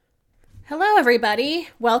Hello, everybody.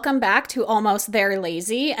 Welcome back to Almost There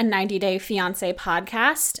Lazy, a 90-Day Fiancé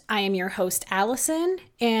podcast. I am your host, Allison,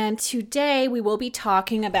 and today we will be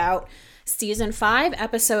talking about Season 5,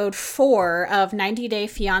 Episode 4 of 90-Day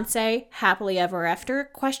Fiancé, Happily Ever After, ?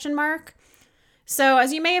 So,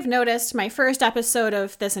 as you may have noticed, my first episode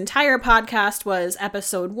of this entire podcast was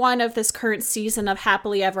Episode 1 of this current season of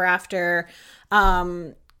Happily Ever After.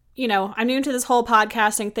 I'm new to this whole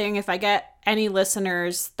podcasting thing. If I get any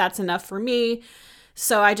listeners, that's enough for me.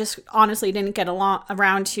 So I just honestly didn't get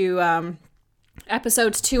around to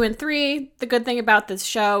episodes 2 and 3. The good thing about this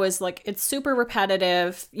show is it's super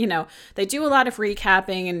repetitive. They do a lot of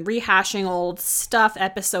recapping and rehashing old stuff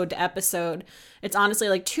episode to episode. It's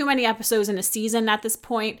honestly too many episodes in a season at this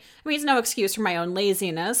point. I mean, it's no excuse for my own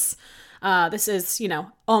laziness. This is,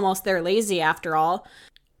 almost There Lazy after all.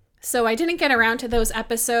 So I didn't get around to those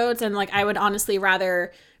episodes, and I would honestly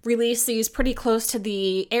rather release these pretty close to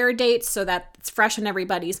the air dates so that it's fresh in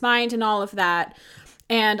everybody's mind and all of that.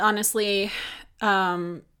 And honestly,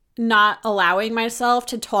 not allowing myself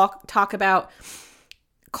to talk about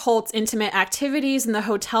Colt's intimate activities in the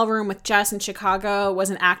hotel room with Jess in Chicago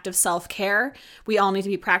was an act of self-care. We all need to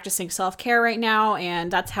be practicing self-care right now,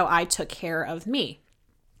 and that's how I took care of me.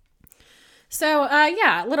 So,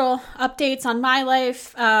 little updates on my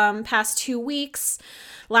life past 2 weeks.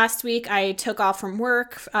 Last week, I took off from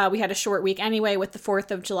work. We had a short week anyway with the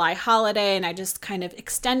 4th of July holiday, and I just kind of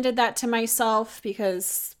extended that to myself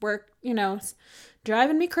because work, is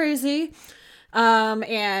driving me crazy.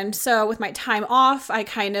 And so with my time off, I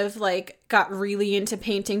kind of got really into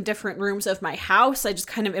painting different rooms of my house. I just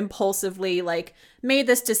kind of impulsively made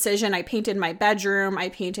this decision. I painted my bedroom. I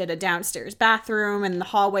painted a downstairs bathroom and the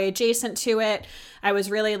hallway adjacent to it. I was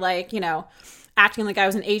really acting like I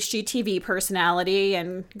was an HGTV personality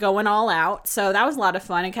and going all out. So that was a lot of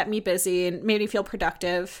fun. It kept me busy and made me feel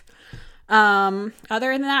productive. Other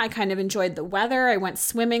than that, I kind of enjoyed the weather. I went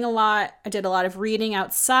swimming a lot. I did a lot of reading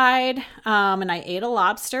outside, and I ate a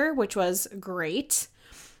lobster, which was great.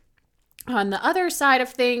 On the other side of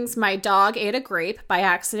things, my dog ate a grape by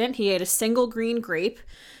accident. He ate a single green grape,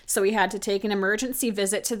 so we had to take an emergency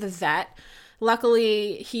visit to the vet.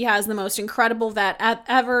 Luckily, he has the most incredible vet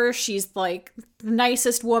ever. She's the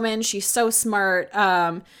nicest woman. She's so smart.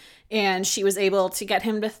 And she was able to get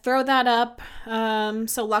him to throw that up.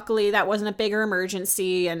 So luckily that wasn't a bigger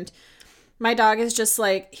emergency. And my dog is just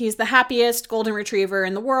he's the happiest golden retriever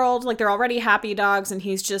in the world. They're already happy dogs. And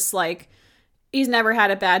he's just he's never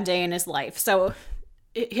had a bad day in his life. So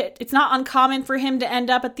it's not uncommon for him to end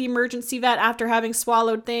up at the emergency vet after having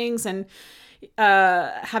swallowed things and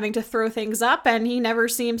having to throw things up. And he never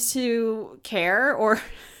seems to care or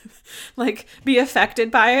be affected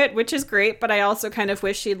by it, which is great. But I also kind of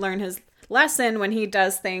wish he'd learn his lesson when he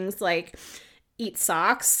does things like eat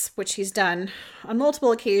socks, which he's done on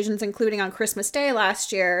multiple occasions, including on Christmas Day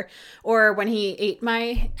last year, or when he ate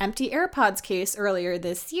my empty AirPods case earlier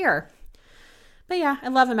this year. But yeah, I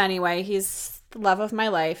love him anyway. He's the love of my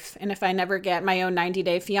life. And if I never get my own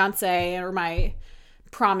 90-Day Fiancé or my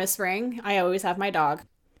promise ring, I always have my dog.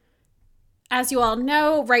 As you all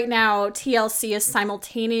know, right now, TLC is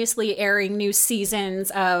simultaneously airing new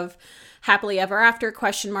seasons of Happily Ever After, ?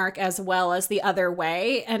 As well as The Other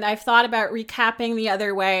Way. And I've thought about recapping The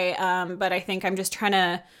Other Way, but I think I'm just trying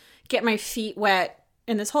to get my feet wet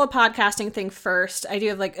in this whole podcasting thing first. I do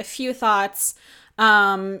have a few thoughts.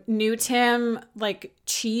 New Tim,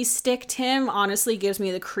 cheese stick Tim, honestly gives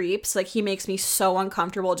me the creeps. He makes me so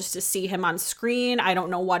uncomfortable just to see him on screen. I don't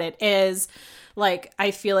know what it is. I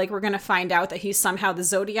feel we're going to find out that he's somehow the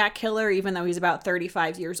Zodiac killer, even though he's about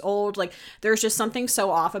 35 years old. There's just something so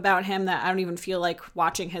off about him that I don't even feel like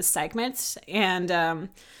watching his segments. And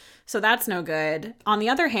so that's no good. On the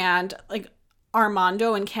other hand,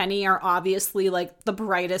 Armando and Kenny are obviously the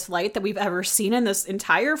brightest light that we've ever seen in this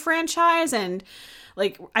entire franchise. And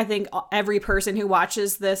I think every person who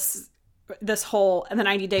watches this whole the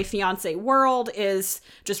 90-Day Fiancé world is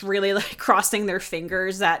just really crossing their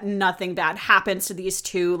fingers that nothing bad happens to these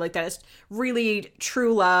two. That is really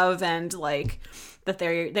true love, and that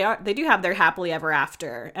they do have their happily ever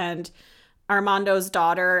after. And Armando's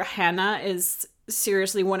daughter Hannah is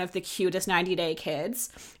seriously one of the cutest 90-Day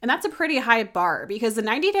kids, and that's a pretty high bar because the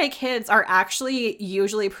 90-Day kids are actually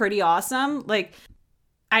usually pretty awesome.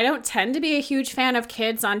 I don't tend to be a huge fan of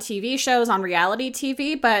kids on TV shows, on reality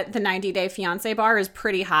TV, but the 90-Day Fiancé bar is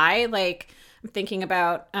pretty high. I'm thinking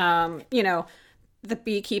about, the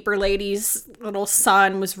beekeeper lady's little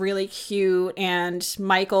son was really cute, and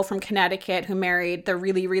Michael from Connecticut, who married the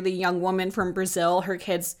really, really young woman from Brazil, her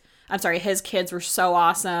kid's I'm sorry, his kids were so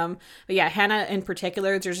awesome. But yeah, Hannah in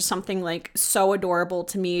particular, there's just something like so adorable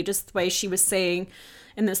to me, just the way she was saying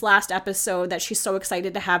in this last episode that she's so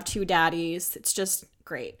excited to have two daddies. It's just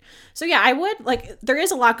great. So yeah, I would like, there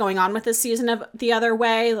is a lot going on with this season of The Other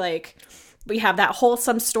Way. Like, we have that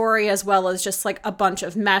wholesome story as well as just like a bunch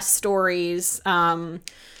of mess stories.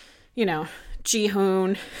 You know,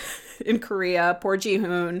 Ji-hoon in Korea, poor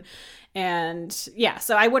Ji-hoon. And yeah,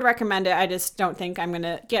 so I would recommend it. I just don't think I'm going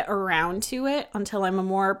to get around to it until I'm a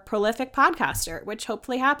more prolific podcaster, which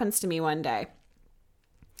hopefully happens to me one day.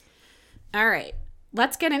 All right,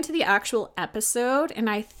 let's get into the actual episode. And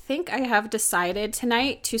I think I have decided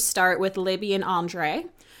tonight to start with Libby and Andre,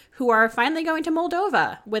 who are finally going to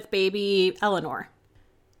Moldova with baby Eleanor.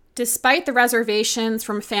 Despite the reservations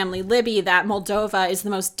from family Libby that Moldova is the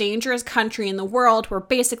most dangerous country in the world where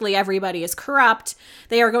basically everybody is corrupt,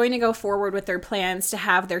 they are going to go forward with their plans to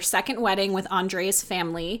have their second wedding with Andre's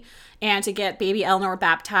family and to get baby Eleanor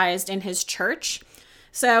baptized in his church.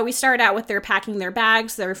 So we start out with they're packing their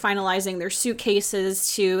bags, they're finalizing their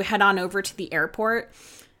suitcases to head on over to the airport.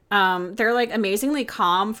 They're like amazingly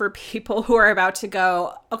calm for people who are about to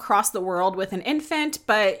go across the world with an infant,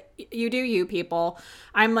 but you do you, people.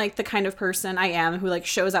 I'm like the kind of person I am who like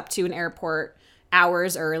shows up to an airport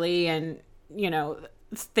hours early and, you know,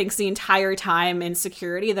 thinks the entire time in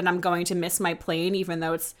security that I'm going to miss my plane, even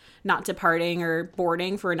though it's not departing or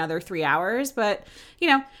boarding for another 3 hours. But, you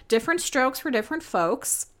know, different strokes for different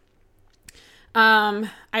folks.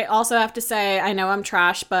 I also have to say, I know I'm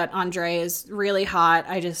trash, but Andre is really hot.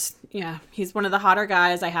 He's one of the hotter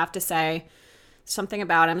guys, I have to say. Something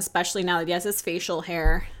about him, especially now that he has his facial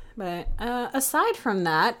hair. But aside from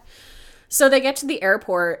that, so they get to the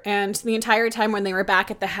airport, and the entire time when they were back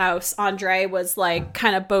at the house, Andre was like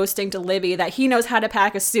kind of boasting to Libby that he knows how to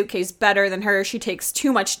pack a suitcase better than her. She takes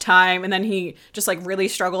too much time, and then he just like really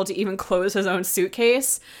struggled to even close his own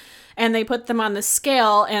suitcase. And they put them on the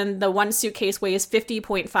scale, and the one suitcase weighs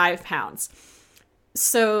 50.5 pounds.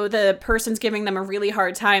 So the person's giving them a really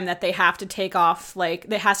hard time that they have to take off, like,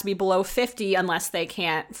 it has to be below 50 unless they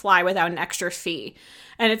can't fly without an extra fee.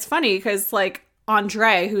 And it's funny because, like,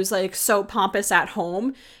 Andre, who's, like, so pompous at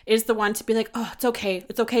home, is the one to be like, oh, it's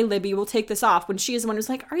okay, Libby, we'll take this off. When she's the one who's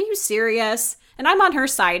like, are you serious? And I'm on her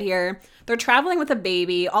side here. They're traveling with a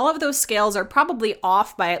baby. All of those scales are probably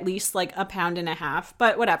off by at least like 1.5 pounds,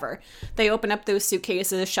 but whatever. They open up those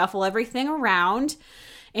suitcases, shuffle everything around,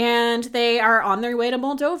 and they are on their way to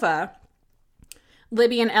Moldova.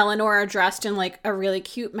 Libby and Eleanor are dressed in like a really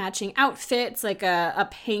cute matching outfit. It's like a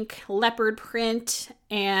pink leopard print.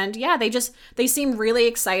 And yeah, they seem really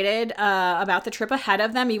excited about the trip ahead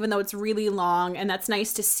of them, even though it's really long. And that's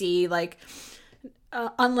nice to see, like,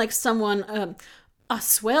 unlike someone,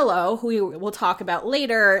 Asuelo, who we will talk about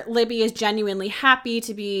later, Libby is genuinely happy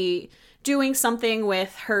to be doing something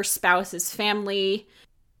with her spouse's family.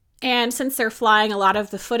 And since they're flying, a lot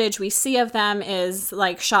of the footage we see of them is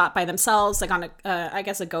like shot by themselves, like on a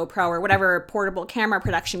GoPro or whatever portable camera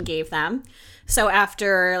production gave them. So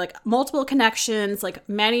after like multiple connections, like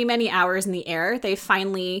many, many hours in the air, they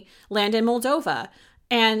finally land in Moldova.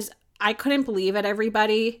 And I couldn't believe it,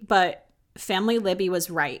 everybody, but family Libby was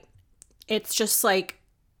right. It's just like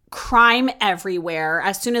crime everywhere.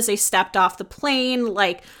 As soon as they stepped off the plane,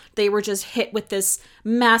 like they were just hit with this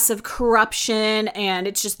massive corruption, and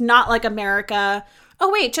it's just not like America.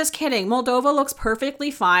 Oh wait, just kidding. Moldova looks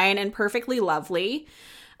perfectly fine and perfectly lovely.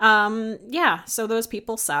 Yeah, so those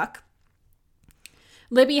people suck.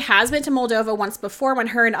 Libby has been to Moldova once before when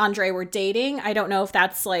her and Andre were dating. I don't know if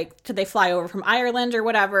that's like, did they fly over from Ireland or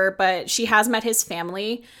whatever, but she has met his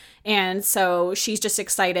family. And so she's just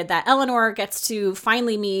excited that Eleanor gets to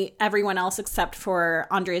finally meet everyone else except for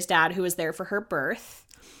Andre's dad, who was there for her birth.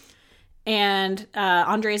 And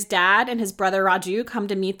Andre's dad and his brother Raju come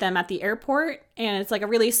to meet them at the airport. And it's like a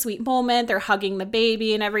really sweet moment. They're hugging the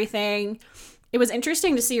baby and everything. It was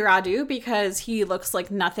interesting to see Radu because he looks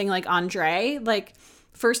like nothing like Andre. Like,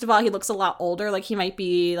 first of all, he looks a lot older. Like, he might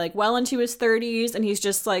be like well into his 30s. And he's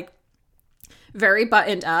just like very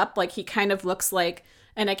buttoned up. Like, he kind of looks like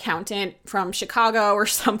an accountant from Chicago or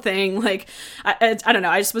something. Like, I don't know.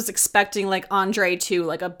 I just was expecting like Andre too,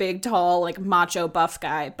 like a big, tall, like macho buff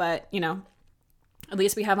guy. But, you know, at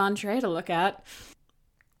least we have Andre to look at.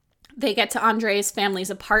 They get to Andre's family's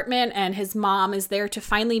apartment, and his mom is there to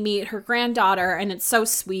finally meet her granddaughter. And it's so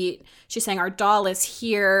sweet. She's saying, our doll is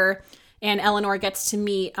here. And Eleanor gets to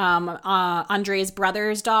meet Andre's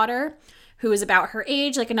brother's daughter, who is about her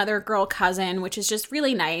age, like another girl cousin, which is just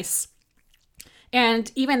really nice.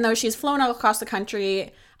 And even though she's flown all across the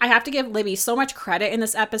country, I have to give Libby so much credit in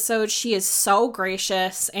this episode. She is so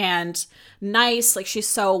gracious and nice. Like, she's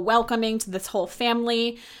so welcoming to this whole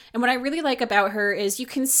family. And what I really like about her is you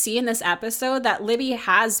can see in this episode that Libby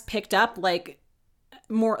has picked up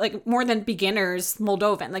more than beginners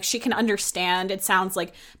Moldovan. Like, she can understand, it sounds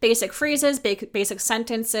like basic phrases, basic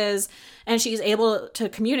sentences, and she's able to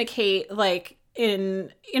communicate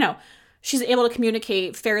she's able to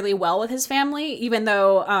communicate fairly well with his family, even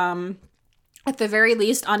though at the very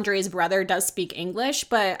least, Andrei's brother does speak English.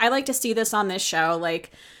 But I like to see this on this show.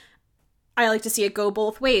 Like, I like to see it go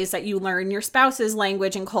both ways, that you learn your spouse's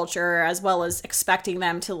language and culture as well as expecting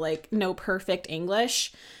them to know perfect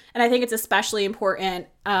English. And I think it's especially important.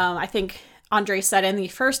 I think Andrei said in the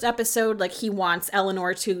first episode, he wants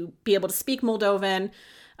Eleanor to be able to speak Moldovan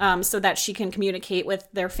so that she can communicate with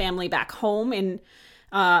their family back home and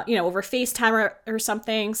over FaceTime or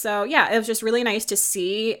something. So yeah, it was just really nice to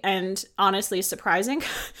see, and honestly surprising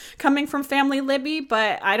coming from family Libby,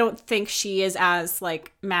 but I don't think she is as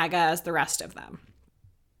MAGA as the rest of them.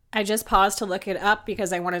 I just paused to look it up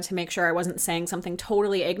because I wanted to make sure I wasn't saying something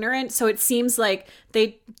totally ignorant. So it seems like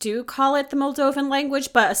they do call it the Moldovan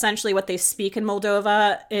language, but essentially what they speak in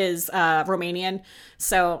Moldova is Romanian.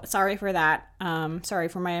 So sorry for that. Sorry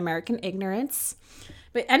for my American ignorance.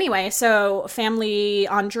 But anyway, so family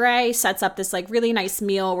Andrei sets up this really nice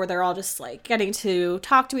meal where they're all just getting to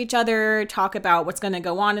talk to each other, talk about what's going to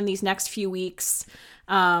go on in these next few weeks.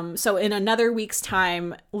 So in another week's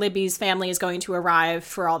time, Libby's family is going to arrive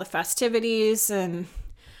for all the festivities and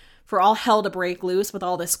for all hell to break loose with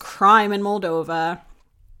all this crime in Moldova.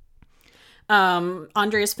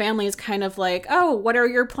 Andrei's family is kind of oh, what are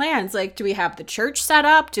your plans? Do we have the church set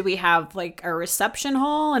up? Do we have a reception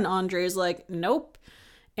hall? And Andrei's nope.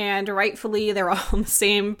 And rightfully, they're all in the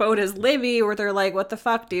same boat as Libby, where they're what the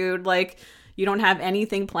fuck, dude? You don't have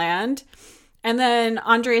anything planned? And then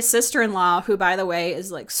Andrei's sister-in-law, who, by the way,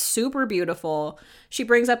 is super beautiful, she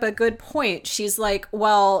brings up a good point. She's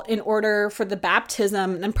well, in order for the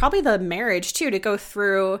baptism and probably the marriage too to go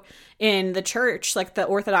through in the church, the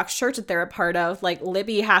Orthodox church that they're a part of,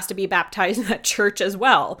 Libby has to be baptized in that church as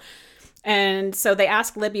well. And so they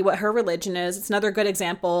ask Libby what her religion is. It's another good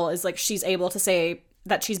example is she's able to say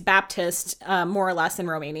that she's Baptist, more or less in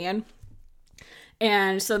Romanian.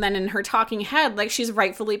 And so then in her talking head, she's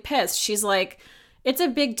rightfully pissed. She's it's a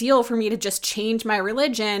big deal for me to just change my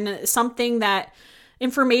religion,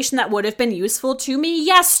 information that would have been useful to me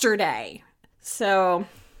yesterday. So,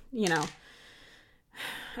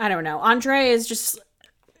 I don't know. Andrei is just,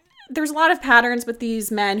 there's a lot of patterns with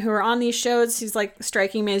these men who are on these shows. He's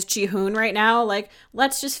striking me as Ji-hoon right now.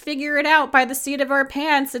 Let's just figure it out by the seat of our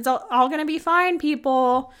pants. It's all going to be fine,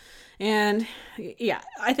 people. And yeah,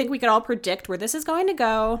 I think we could all predict where this is going to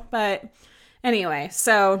go. But anyway,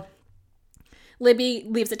 so Libby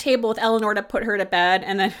leaves the table with Eleanor to put her to bed.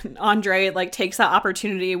 And then Andrei takes that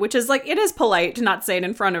opportunity, which is it is polite to not say it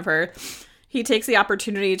in front of her. He takes the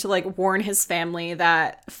opportunity to warn his family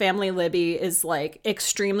that family Libby is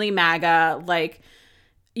extremely MAGA,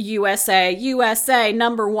 USA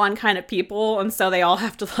 #1 kind of people. And so they all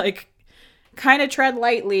have to kind of tread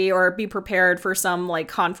lightly or be prepared for some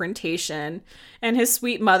confrontation. And his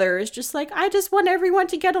sweet mother is just I just want everyone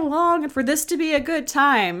to get along and for this to be a good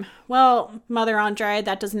time. Well, Mother Andrei,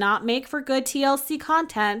 that does not make for good TLC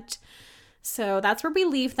content. So that's where we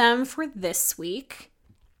leave them for this week.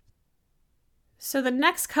 So the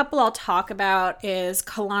next couple I'll talk about is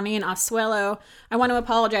Kalani and Asuelo. I want to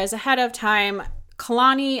apologize ahead of time.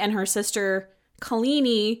 Kalani and her sister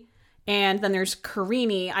Kalini, and then there's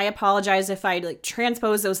Karini. I apologize if I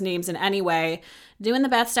transpose those names in any way. Doing the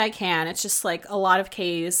best I can. It's just a lot of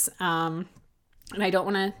K's. And I don't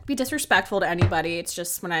want to be disrespectful to anybody. It's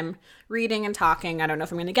just when I'm reading and talking, I don't know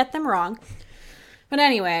if I'm going to get them wrong. But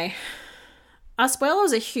anyway,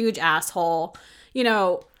 Asuelo's a huge asshole.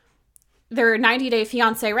 Their 90 Day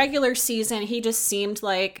Fiancé regular season, he just seemed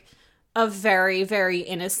like a very, very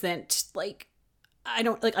innocent,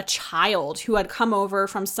 a child who had come over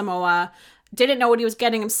from Samoa, didn't know what he was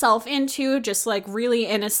getting himself into, just really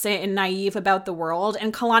innocent and naive about the world.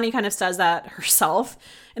 And Kalani kind of says that herself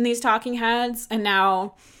in these talking heads. And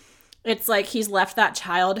now it's he's left that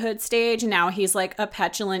childhood stage and now he's a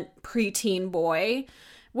petulant preteen boy.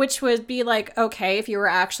 Which would be okay if you were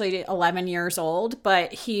actually 11 years old,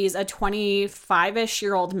 but he's a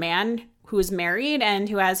 25-ish-year-old man who's married and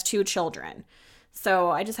who has 2 children. So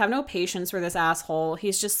I just have no patience for this asshole.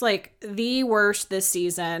 He's just the worst this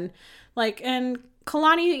season. And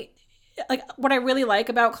Kalani, what I really like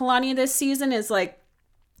about Kalani this season is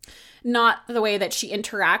not the way that she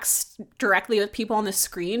interacts directly with people on the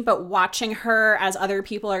screen, but watching her as other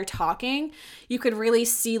people are talking, you could really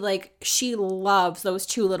see like she loves those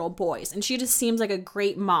two little boys, and she just seems like a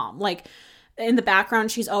great mom. Like in the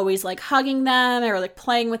background, she's always like hugging them or like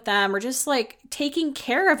playing with them or just like taking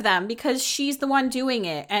care of them because she's the one doing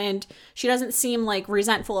it. And she doesn't seem like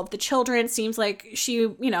resentful of the children. It seems like she,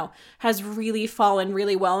 has really fallen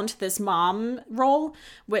really well into this mom role.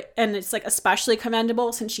 And it's like especially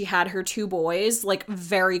commendable since she had her two boys like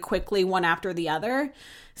very quickly, one after the other.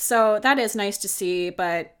 So that is nice to see.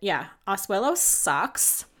 But yeah, Asuelo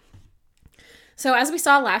sucks. So as we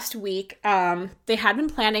saw last week, they had been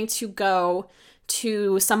planning to go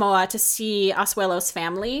to Samoa to see Asuelo's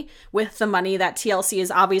family with the money that TLC is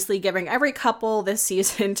obviously giving every couple this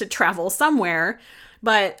season to travel somewhere.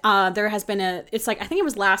 But there has been I think it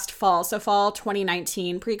was last fall, so fall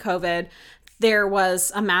 2019, pre-COVID, there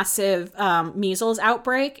was a massive measles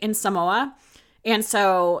outbreak in Samoa. And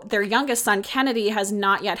so their youngest son, Kennedy, has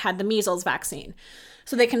not yet had the measles vaccine.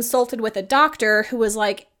 So they consulted with a doctor who was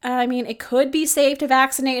like, it could be safe to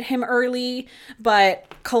vaccinate him early,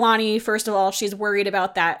 but Kalani, first of all, she's worried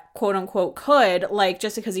about that quote unquote could, like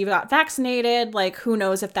just because he got vaccinated, like who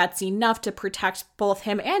knows if that's enough to protect both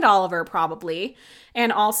him and Oliver probably.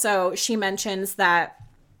 And also she mentions that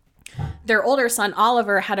their older son,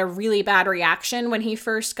 Oliver, had a really bad reaction when he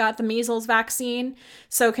first got the measles vaccine.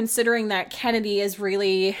 So considering that Kennedy is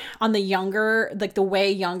really on the younger, like the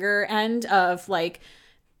way younger end of like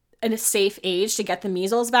in a safe age to get the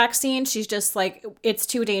measles vaccine, she's just like, it's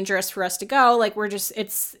too dangerous for us to go. Like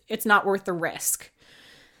it's not worth the risk.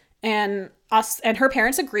 And her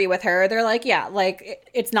parents agree with her. They're like, yeah, like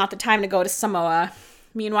it's not the time to go to Samoa.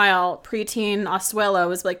 Meanwhile, preteen Asuelo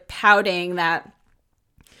was like pouting that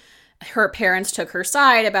her parents took her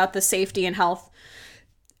side about the safety and health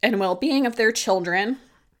and well-being of their children.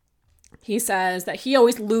 He says that he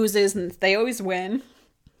always loses and they always win.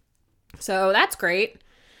 So that's great.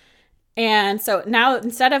 And so now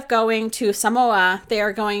instead of going to Samoa, they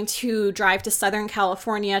are going to drive to Southern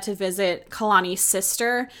California to visit Kalani's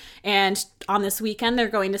sister. And on this weekend, they're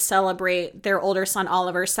going to celebrate their older son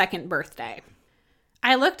Oliver's second birthday.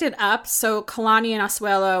 I looked it up. So Kalani and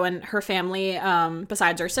Asuelo and her family,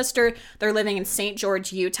 besides her sister, they're living in St.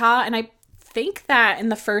 George, Utah. And I think that in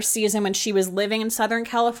the first season when she was living in Southern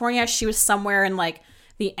California, she was somewhere in like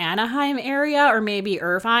the Anaheim area or maybe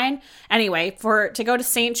Irvine. Anyway, to go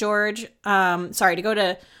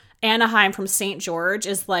to Anaheim from St. George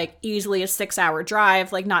is like easily a 6-hour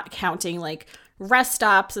drive, like not counting like rest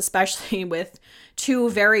stops, especially with two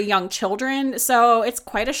very young children. So it's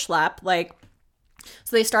quite a schlep.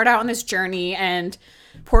 So they start out on this journey and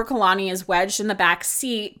poor Kalani is wedged in the back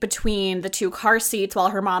seat between the two car seats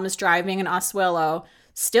while her mom is driving, and Asuelo,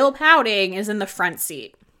 still pouting, is in the front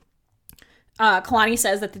seat. Kalani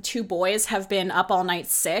says that the two boys have been up all night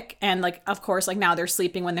sick, and of course now they're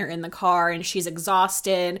sleeping when they're in the car, and she's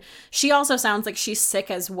exhausted. She also sounds like she's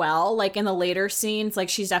sick as well. In the later scenes,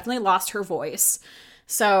 she's definitely lost her voice.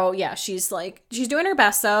 So yeah, she's doing her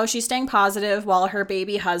best though. She's staying positive while her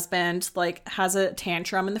baby husband has a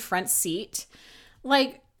tantrum in the front seat.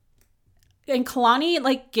 And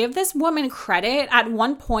Kalani, give this woman credit. At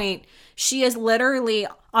one point, she is literally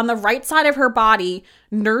on the right side of her body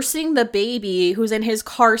nursing the baby who's in his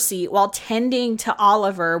car seat while tending to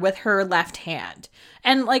Oliver with her left hand.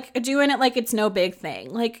 And doing it like it's no big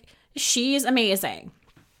thing. She's amazing.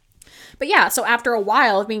 But yeah, so after a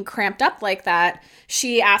while of being cramped up like that,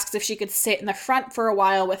 she asks if she could sit in the front for a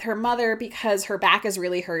while with her mother because her back is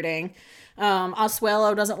really hurting.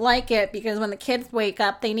 Asuelo doesn't like it because when the kids wake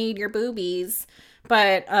up, they need your boobies.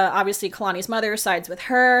 But obviously Kalani's mother sides with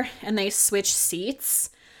her and they switch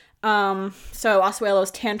seats. So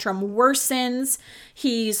Asuelo's tantrum worsens.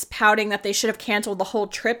 He's pouting that they should have canceled the whole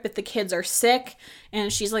trip if the kids are sick.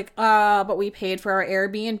 And she's like, but we paid for our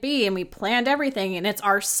Airbnb and we planned everything and it's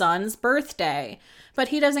our son's birthday. But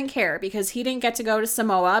he doesn't care because he didn't get to go to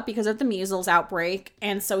Samoa because of the measles outbreak.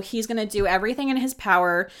 And so he's going to do everything in his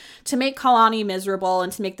power to make Kalani miserable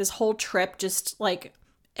and to make this whole trip just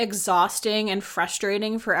exhausting and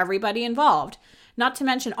frustrating for everybody involved. Not to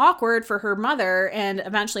mention awkward for her mother and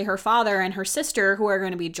eventually her father and her sister who are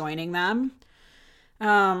going to be joining them.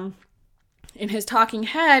 In his talking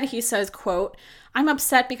head, he says, quote, "I'm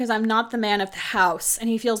upset because I'm not the man of the house, and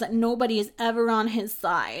he feels that nobody is ever on his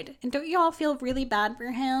side. And don't you all feel really bad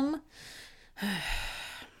for him?"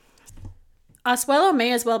 Asuelo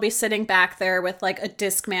may as well be sitting back there with a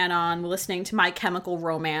Discman on, listening to My Chemical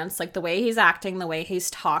Romance, the way he's acting, the way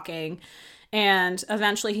he's talking. And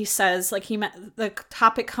eventually he says, the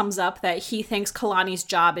topic comes up that he thinks Kalani's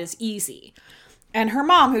job is easy. And her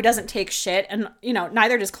mom, who doesn't take shit, and, you know,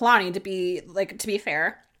 neither does Kalani, to be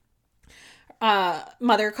fair.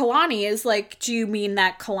 Mother Kalani is like, do you mean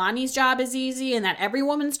that Kalani's job is easy and that every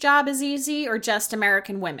woman's job is easy, or just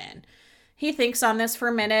American women? He thinks on this for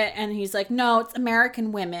a minute and he's like, no, it's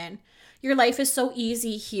American women. Your life is so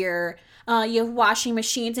easy here. You have washing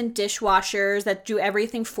machines and dishwashers that do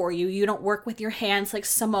everything for you. You don't work with your hands like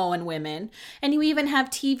Samoan women. And you even have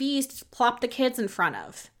TVs to plop the kids in front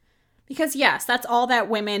of. Because yes, that's all that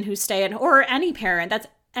women who stay at, or any parent, that's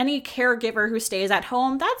any caregiver who stays at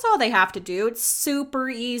home, that's all they have to do. It's super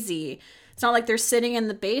easy. It's not like they're sitting in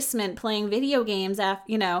the basement playing video games,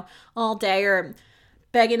 all day, or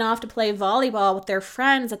begging off to play volleyball with their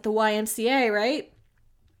friends at the YMCA, right?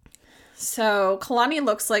 So Kalani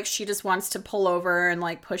looks like she just wants to pull over and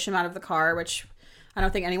like push him out of the car, which I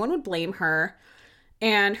don't think anyone would blame her.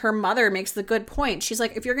 And her mother makes the good point. She's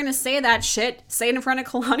like, if you're going to say that shit, say it in front of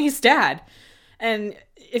Kalani's dad. And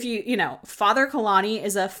if Father Kalani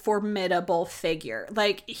is a formidable figure.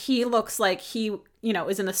 Like, he looks like he,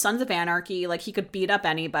 is in the Sons of Anarchy. Like, he could beat up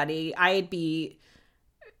anybody. I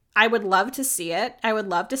would love to see it. I would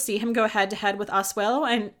love to see him go head to head with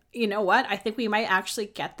Asuelo. And you know what? I think we might actually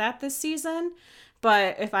get that this season.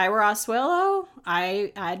 But if I were Asuelo,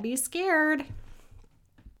 I'd be scared.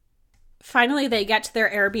 Finally, they get to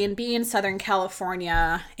their Airbnb in Southern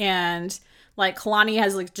California, and like Kalani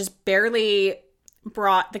has like just barely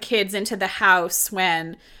brought the kids into the house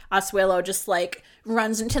when Asuelo just like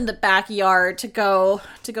runs into the backyard to go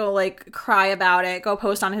like cry about it, go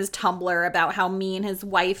post on his Tumblr about how mean his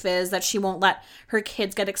wife is, that she won't let her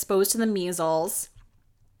kids get exposed to the measles.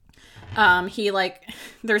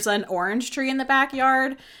 There's an orange tree in the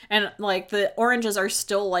backyard, and like the oranges are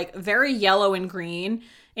still like very yellow and green.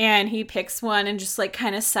 And he picks one and just like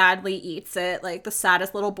kind of sadly eats it, like the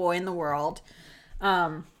saddest little boy in the world.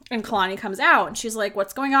 And Kalani comes out and she's like,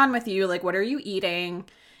 what's going on with you? Like, what are you eating?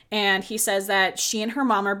 And he says that she and her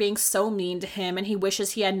mom are being so mean to him and he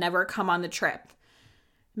wishes he had never come on the trip.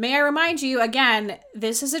 May I remind you, again,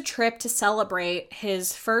 this is a trip to celebrate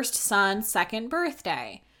his first son's second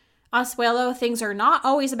birthday. Asuelo, things are not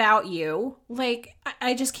always about you. Like,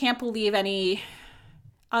 I just can't believe any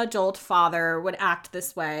adult father would act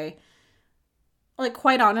this way. Like,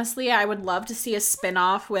 quite honestly, I would love to see a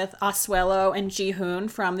spin-off with Asuelo and Ji-hoon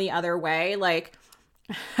from The Other Way, like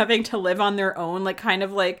having to live on their own, like kind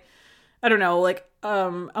of like, I don't know, like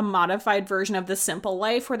a modified version of The Simple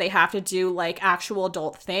Life where they have to do like actual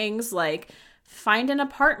adult things, like find an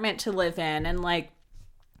apartment to live in and like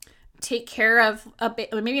take care of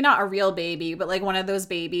maybe not a real baby, but like one of those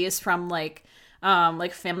babies from like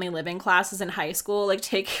family living classes in high school, like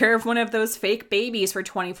take care of one of those fake babies for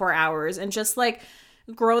 24 hours and just like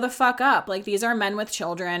grow the fuck up. Like, these are men with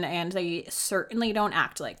children and they certainly don't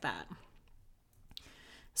act like that.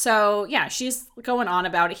 So yeah, she's going on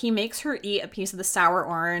about it. He makes her eat a piece of the sour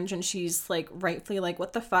orange and she's like rightfully like,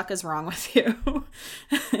 what the fuck is wrong with you?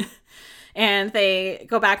 And they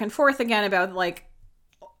go back and forth again about like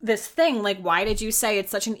this thing, like, why did you say it's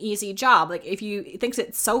such an easy job? Like, if you think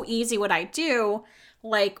it's so easy what I do,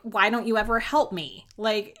 like, why don't you ever help me?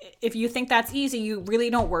 Like, if you think that's easy, you really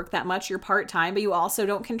don't work that much. You're part-time, but you also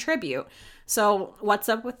don't contribute. So what's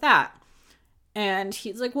up with that? And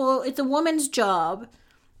he's like, well, it's a woman's job.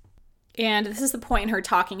 And this is the point in her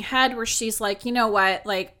talking head where she's like, you know what?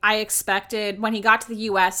 Like, I expected when he got to the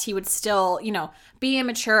US, he would still, be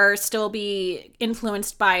immature, still be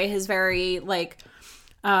influenced by his very, like,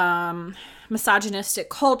 misogynistic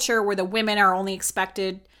culture where the women are only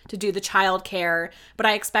expected to do the childcare, but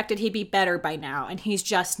I expected he'd be better by now, and he's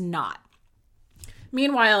just not.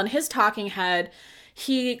 Meanwhile, in his talking head,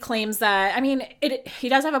 he claims that, he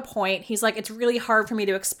does have a point. He's like, it's really hard for me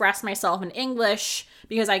to express myself in English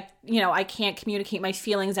because I can't communicate my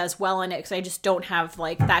feelings as well in it because I just don't have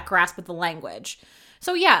like that grasp of the language.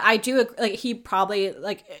 So yeah, I do, like, he probably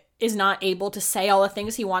like is not able to say all the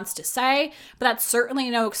things he wants to say, but that's certainly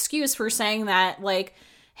no excuse for saying that like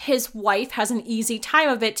his wife has an easy time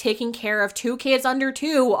of it taking care of 2 kids under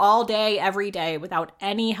 2 all day, every day without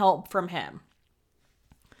any help from him.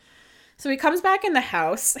 So he comes back in the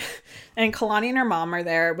house and Kalani and her mom are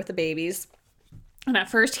there with the babies. And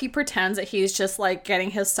at first he pretends that he's just like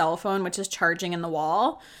getting his cell phone, which is charging in the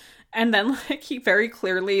wall. And then like he very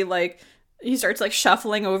clearly like he starts like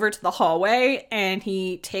shuffling over to the hallway and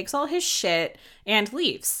he takes all his shit and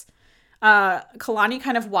leaves. Kalani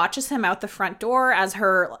kind of watches him out the front door as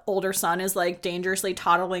her older son is like dangerously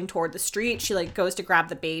toddling toward the street. She like goes to grab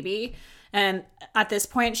the baby. And at this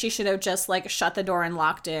point she should have just like shut the door and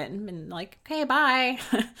locked it and been like, okay, bye.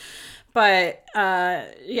 But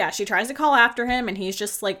yeah, she tries to call after him and he's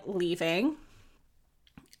just like leaving.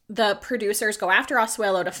 the producers go after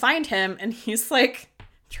Asuelo to find him, and he's like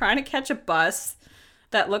trying to catch a bus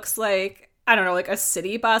that looks like, I don't know, like a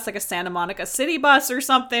city bus, like a Santa Monica city bus or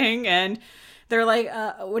something. And they're like,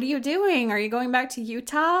 what are you doing? Are you going back to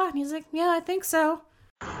Utah? And he's like, yeah, I think so.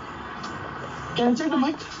 Can I take the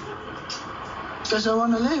mic? Because I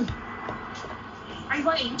want to live. Are you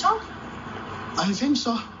going to Utah? I think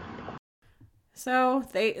so. So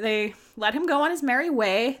they let him go on his merry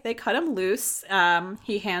way. They cut him loose.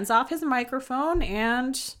 He hands off his microphone,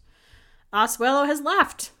 and Asuelo has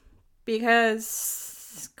left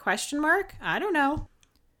because question mark? I don't know.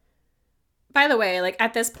 By the way, like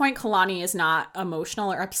at this point, Kalani is not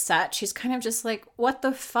emotional or upset. She's kind of just like, what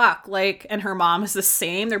the fuck? Like, and her mom is the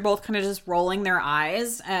same. They're both kind of just rolling their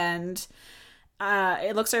eyes, and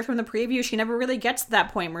it looks like from the preview, she never really gets to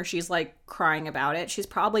that point where she's like crying about it. She's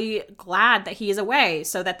probably glad that he is away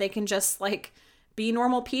so that they can just like be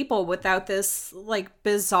normal people without this like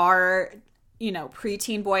bizarre, you know,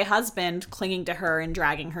 preteen boy husband clinging to her and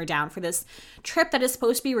dragging her down for this trip that is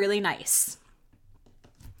supposed to be really nice.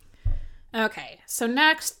 Okay, so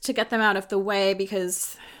next, to get them out of the way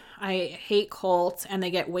because I hate Colt and they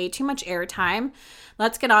get way too much airtime,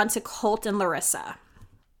 let's get on to Colt and Larissa.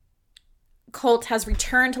 Colt has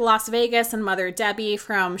returned to Las Vegas and Mother Debbie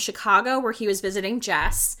from Chicago, where he was visiting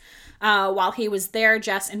Jess. While he was there,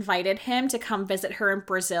 Jess invited him to come visit her in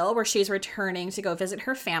Brazil, where she's returning to go visit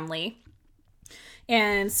her family.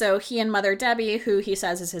 And so he and Mother Debbie, who he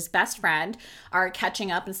says is his best friend, are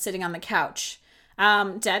catching up and sitting on the couch.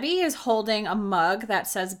 Debbie is holding a mug that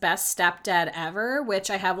says best stepdad ever, which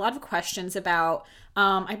I have a lot of questions about.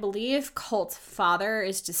 I believe Colt's father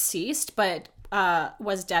is deceased, but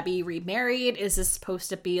was Debbie remarried? Is this supposed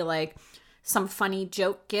to be like some funny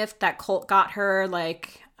joke gift that Colt got her?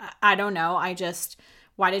 Like, I don't know.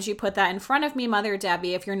 Why did you put that in front of me, Mother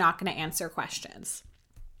Debbie, if you're not going to answer questions?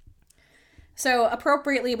 So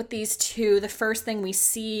appropriately with these two, the first thing we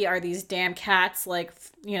see are these damn cats, like,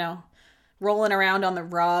 you know, rolling around on the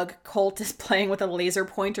rug. Colt is playing with a laser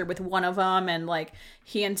pointer with one of them, and like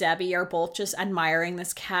he and Debbie are both just admiring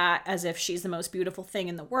this cat as if she's the most beautiful thing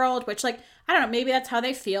in the world, which, like, I don't know, maybe that's how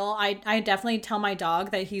they feel. I definitely tell my dog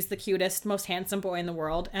that he's the cutest, most handsome boy in the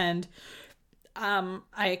world, and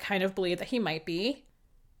I kind of believe that he might be.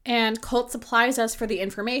 And Colt supplies us for the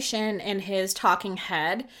information in his talking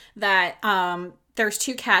head that there's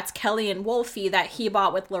two cats, Kelly and Wolfie, that he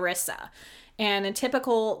bought with Larissa. And in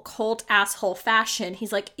typical Colt asshole fashion,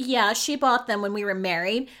 he's like, yeah, she bought them when we were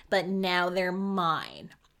married, but now they're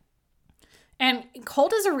mine. And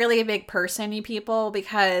Colt is a really big person, you people,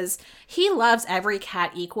 because he loves every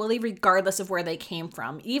cat equally, regardless of where they came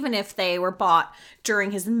from, even if they were bought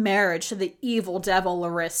during his marriage to the evil devil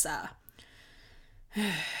Larissa.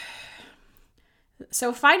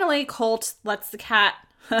 So finally, Colt lets the cat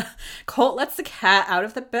out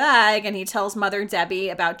of the bag, and he tells Mother Debbie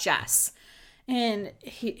about Jess. And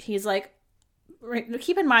he's like,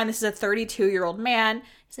 keep in mind, this is a 32-year-old man.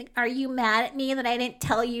 He's like, are you mad at me that I didn't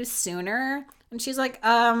tell you sooner? And she's like,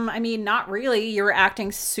 I mean, not really. You were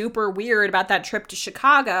acting super weird about that trip to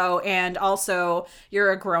Chicago. And also,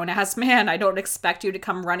 you're a grown-ass man. I don't expect you to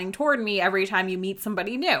come running toward me every time you meet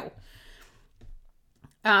somebody new.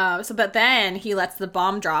 But then he lets the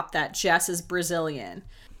bomb drop that Jess is Brazilian.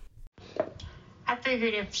 I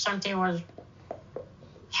figured if something was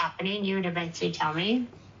happening, you would eventually tell me.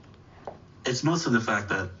 It's mostly the fact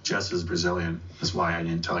that Jess is Brazilian is why I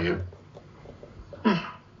didn't tell you.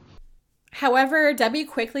 However, Debbie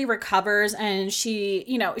quickly recovers, and she's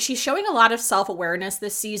showing a lot of self-awareness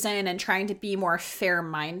this season and trying to be more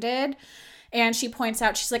fair-minded. And she points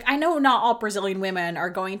out, she's like, I know not all Brazilian women are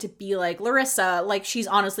going to be like Larissa. Like, she's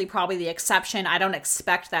honestly probably the exception. I don't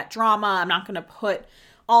expect that drama. I'm not going to put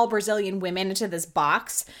all Brazilian women into this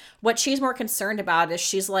box. What she's more concerned about is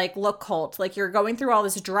she's like, look, Colt, like, you're going through all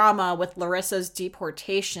this drama with Larissa's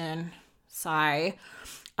deportation. Sigh.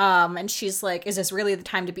 And she's like, is this really the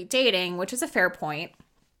time to be dating? Which is a fair point.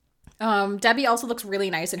 Debbie also looks really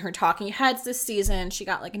nice in her talking heads this season. She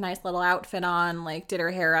got like a nice little outfit on, like did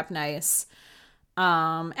her hair up nice.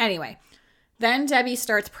 Anyway, then Debbie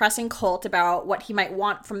starts pressing Colt about what he might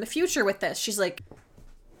want from the future with this.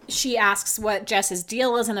 She asks what Jess's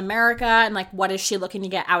deal is in America and like, what is she looking to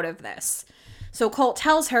get out of this? So Colt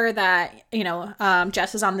tells her that,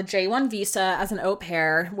 Jess is on the J1 visa as an au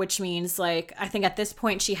pair, which means like, I think at this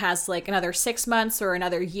point she has like another 6 months or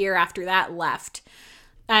another year after that left.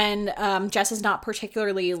 And Jess is not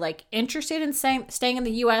particularly like interested in staying in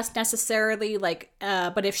the U.S. necessarily, like,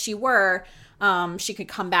 but if she were, she could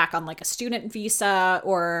come back on like a student visa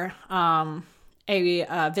or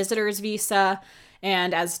a visitor's visa.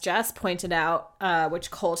 And as Jess pointed out,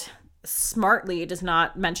 which Colt smartly does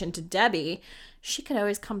not mention to Debbie, she could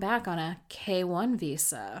always come back on a K-1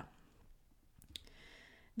 visa.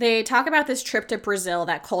 They talk about this trip to Brazil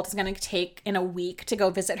that Colt is going to take in a week to go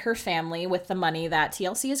visit her family with the money that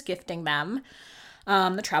TLC is gifting them,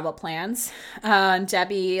 the travel plans. And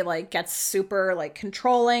Debbie, like, gets super, like,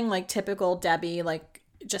 controlling, like, typical Debbie, like,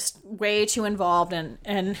 just way too involved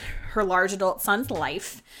in her large adult son's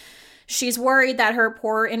life. She's worried that her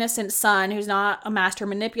poor innocent son, who's not a master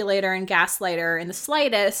manipulator and gaslighter in the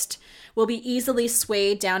slightest, will be easily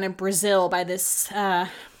swayed down in Brazil by this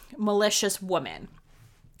malicious woman.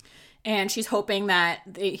 And she's hoping that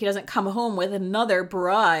he doesn't come home with another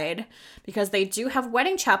bride, because they do have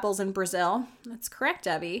wedding chapels in Brazil. That's correct,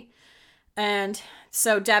 Debbie. And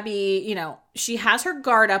so Debbie, you know, she has her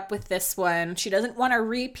guard up with this one. She doesn't want a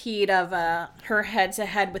repeat of her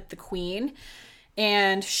head-to-head with the queen.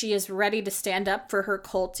 And she is ready to stand up for her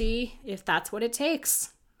Colty if that's what it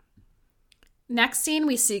takes. Next scene,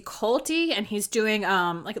 we see Colty, and he's doing,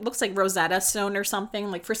 like, it looks like Rosetta Stone or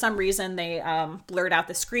something. Like, for some reason, they blurred out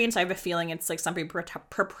the screen, so I have a feeling it's, like, something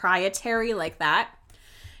proprietary like that.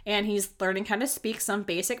 And he's learning how to speak some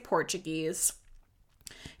basic Portuguese.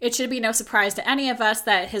 It should be no surprise to any of us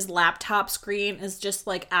that his laptop screen is just,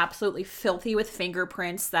 like, absolutely filthy with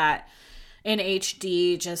fingerprints that, in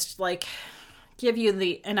HD, just, like, give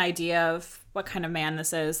you an idea of what kind of man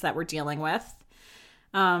this is that we're dealing with.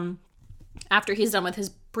 After he's done with his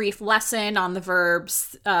brief lesson on the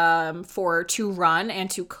verbs for to run and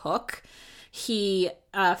to cook, he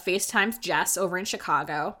FaceTimes Jess over in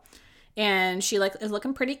Chicago. And she, like, is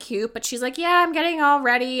looking pretty cute, but she's like, yeah, I'm getting all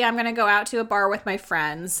ready. I'm going to go out to a bar with my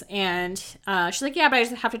friends. And she's like, yeah, but I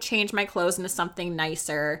just have to change my clothes into something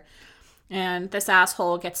nicer. And this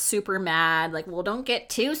asshole gets super mad, like, well, don't get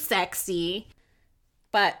too sexy.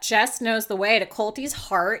 But Jess knows the way to Colty's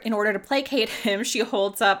heart. In order to placate him, she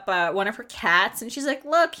holds up one of her cats, and she's like,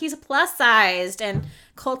 look, he's plus-sized. And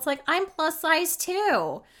Colt's like, I'm plus-sized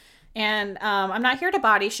too. And I'm not here to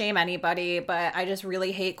body shame anybody, but I just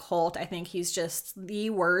really hate Colt. I think he's just the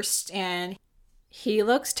worst, and he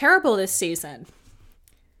looks terrible this season.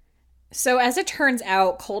 So as it turns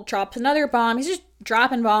out, Colt drops another bomb. He's just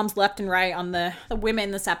dropping bombs left and right on the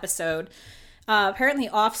women this episode. Apparently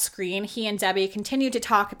off screen, he and Debbie continue to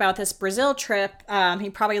talk about this Brazil trip. He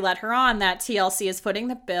probably let her on that TLC is footing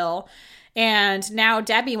the bill. And now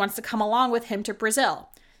Debbie wants to come along with him to Brazil.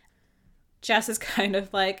 Jess is kind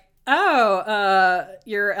of like, oh,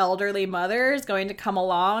 your elderly mother is going to come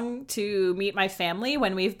along to meet my family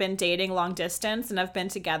when we've been dating long distance and have been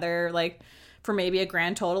together, like, for maybe a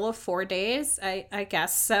grand total of 4 days. I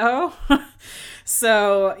guess so.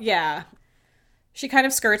 So, yeah. She kind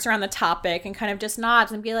of skirts around the topic and kind of just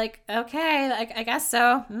nods and be like, okay, I guess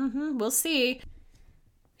so. We'll see.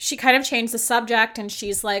 She kind of changed the subject, and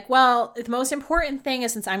she's like, well, the most important thing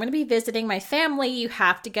is, since I'm going to be visiting my family, you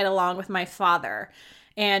have to get along with my father.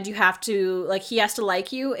 And you have to, like, he has to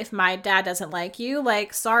like you. If my dad doesn't like you,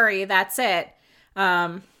 like, sorry, that's it.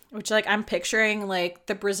 Which, like, I'm picturing, like,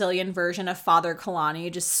 the Brazilian version of Father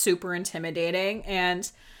Kalani, just super intimidating.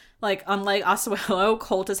 And, like, unlike Asuelo,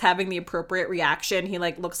 Colt is having the appropriate reaction. He,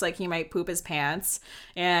 like, looks like he might poop his pants.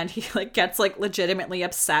 And he, like, gets, like, legitimately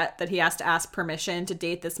upset that he has to ask permission to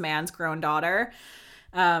date this man's grown daughter.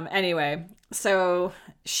 Anyway, so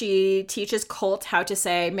she teaches Colt how to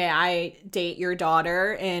say, may I date your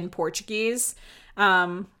daughter, in Portuguese.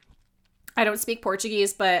 I don't speak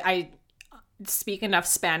Portuguese, but I speak enough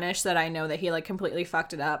Spanish that I know that he, like, completely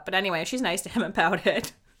fucked it up. But anyway, she's nice to him about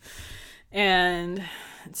it. And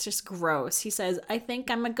it's just gross. He says, I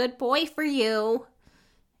think I'm a good boy for you.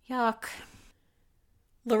 Yuck.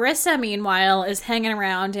 Larissa, meanwhile, is hanging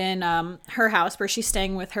around in her house where she's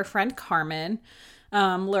staying with her friend Carmen.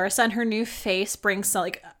 Larissa and her new face brings,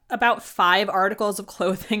 like, about 5 articles of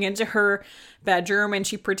clothing into her bedroom, and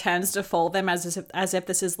she pretends to fold them as if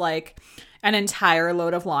this is, like, an entire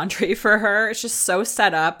load of laundry for her. It's just so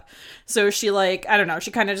set up. So she, like, I don't know, she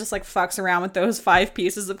kind of just, like, fucks around with those 5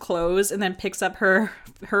 pieces of clothes and then picks up her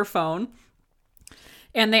phone.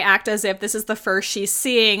 And they act as if this is the first she's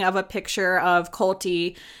seeing of a picture of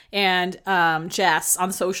Colty and Jess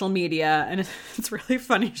on social media. And it's really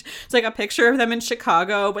funny. It's like a picture of them in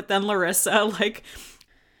Chicago, but then Larissa, like,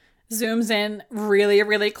 zooms in really,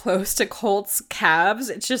 really close to Colt's calves.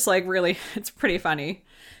 It's just, like, really, it's pretty funny.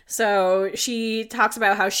 So she talks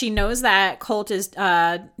about how she knows that Colt is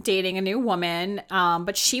dating a new woman,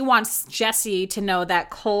 but she wants Jesse to know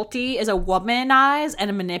that Colty is a womanizer and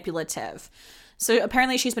a manipulative. So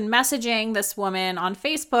apparently she's been messaging this woman on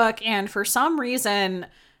Facebook, and for some reason,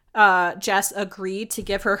 Jess agreed to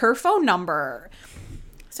give her phone number.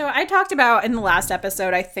 So I talked about in the last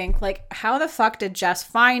episode, I think, like, how the fuck did Jess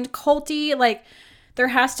find Colty? Like, there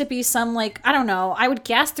has to be some, like, I don't know, I would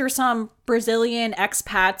guess there's some Brazilian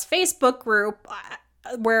expats Facebook group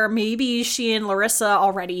where maybe she and Larissa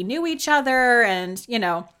already knew each other, and, you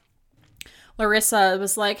know, Larissa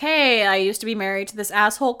was like, hey, I used to be married to this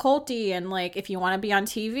asshole Colty, and, like, if you want to be on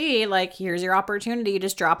TV, like, here's your opportunity,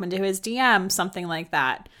 just drop into his DM, something like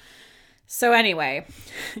that. So anyway,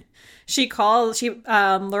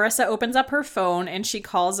 Larissa opens up her phone and she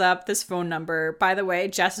calls up this phone number. By the way,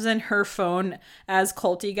 Jess is in her phone as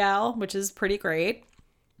Colty Gal, which is pretty great.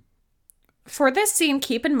 For this scene,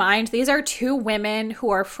 keep in mind, these are two women who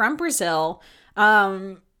are from Brazil.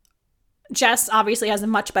 Jess obviously has a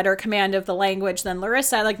much better command of the language than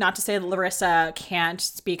Larissa. Like, not to say that Larissa can't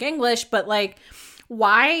speak English, but, like,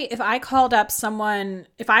 why, if I called up someone,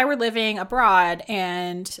 if I were living abroad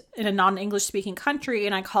and in a non-English speaking country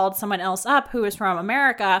and I called someone else up who is from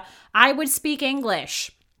America, I would speak English.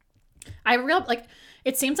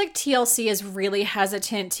 It seems like TLC is really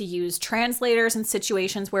hesitant to use translators in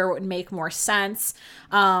situations where it would make more sense.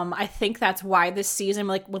 I think that's why this season,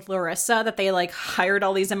 like with Larissa, that they like hired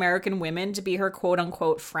all these American women to be her quote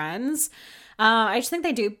unquote friends. I just think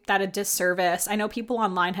they do that a disservice. I know people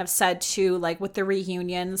online have said too, like with the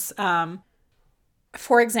reunions,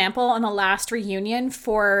 for example, on the last reunion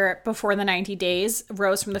before the 90 days,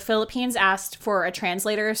 Rose from the Philippines asked for a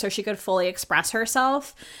translator so she could fully express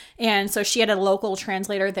herself. And so she had a local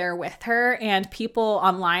translator there with her. And people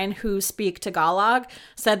online who speak Tagalog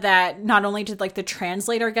said that not only did like the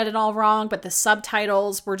translator get it all wrong, but the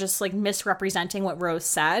subtitles were just like misrepresenting what Rose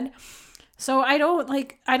said. So I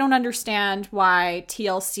don't understand why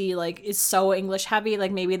TLC like is so English heavy.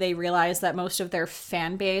 Like maybe they realize that most of their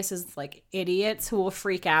fan base is like idiots who will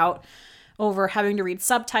freak out over having to read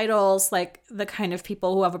subtitles, like the kind of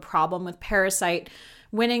people who have a problem with Parasite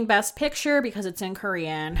winning Best Picture because it's in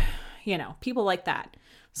Korean, you know, people like that.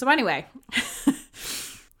 So anyway,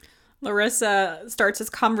 Larissa starts his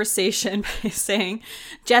conversation by saying,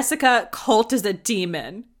 Jessica, Colt is a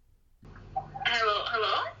demon. Hello?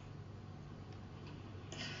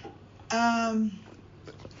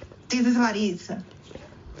 This is Larissa,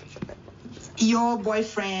 your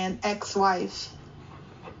boyfriend, ex-wife.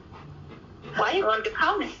 Why you want to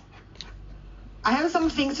call me? I have some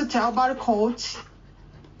things to tell about Colt.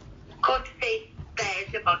 Coach says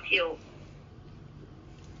bad about you.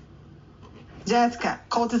 Jessica,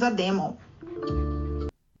 Colt is a demon.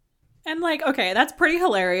 And like, okay, that's pretty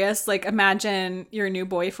hilarious. Like, imagine your new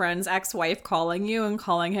boyfriend's ex-wife calling you and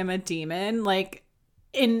calling him a demon. Like,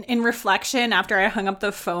 in reflection, after I hung up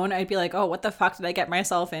the phone, I'd be like, oh, what the fuck did I get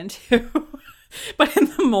myself into? But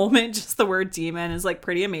in the moment, just the word demon is like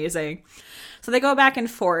pretty amazing. So they go back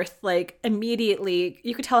and forth, like immediately.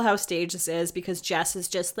 You could tell how staged this is because Jess is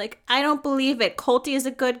just like, I don't believe it. Colty is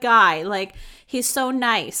a good guy. Like, he's so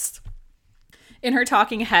nice. In her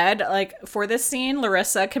talking head, like for this scene,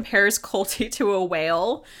 Larissa compares Colty to a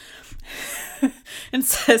whale. And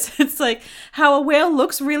says it's like how a whale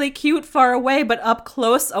looks really cute far away, but up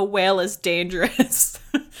close a whale is dangerous.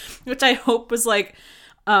 Which I hope was like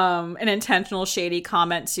an intentional shady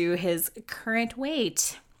comment to his current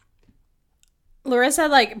weight. Larissa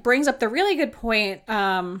like brings up the really good point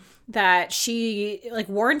that she like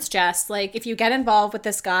warns Jess, like, if you get involved with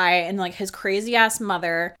this guy and like his crazy ass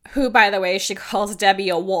mother, who by the way she calls Debbie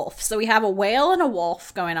a wolf. So we have a whale and a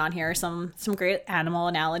wolf going on here, some great animal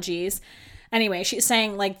analogies. Anyway, she's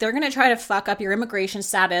saying like they're gonna try to fuck up your immigration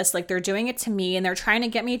status, like they're doing it to me and they're trying to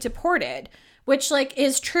get me deported. Which, like,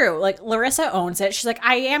 is true. Like, Larissa owns it. She's like,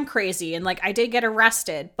 I am crazy. And, like, I did get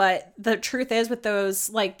arrested. But the truth is with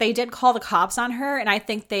those, like, they did call the cops on her. And I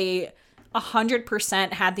think they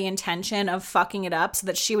 100% had the intention of fucking it up so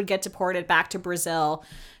that she would get deported back to Brazil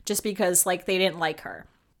just because, like, they didn't like her.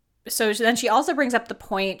 So then she also brings up the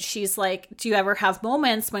point. She's like, do you ever have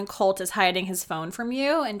moments when Colt is hiding his phone from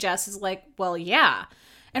you? And Jess is like, well, yeah.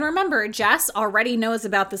 And remember, Jess already knows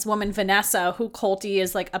about this woman, Vanessa, who Colty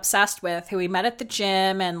is, like, obsessed with, who he met at the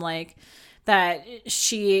gym, and, like, that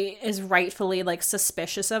she is rightfully, like,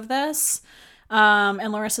 suspicious of this.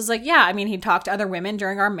 And Larissa's like, yeah, I mean, he talked to other women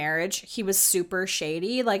during our marriage. He was super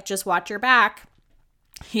shady. Like, just watch your back.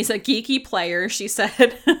 He's a geeky player, she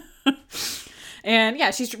said. And,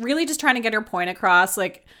 yeah, she's really just trying to get her point across,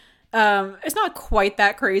 like, it's not quite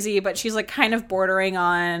that crazy, but she's like kind of bordering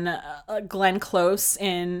on Glenn Close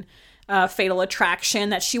in Fatal Attraction,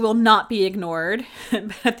 that she will not be ignored.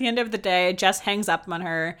 But at the end of the day, Jess hangs up on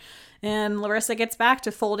her and Larissa gets back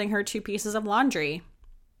to folding her 2 pieces of laundry.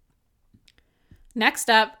 Next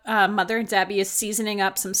up, Mother Debbie is seasoning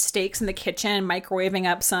up some steaks in the kitchen, microwaving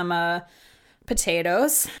up some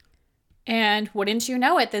potatoes. And wouldn't you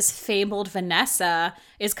know it, this fabled Vanessa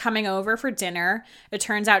is coming over for dinner. It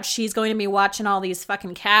turns out she's going to be watching all these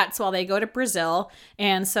fucking cats while they go to Brazil.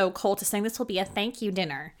 And so Colt is saying this will be a thank you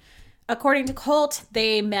dinner. According to Colt,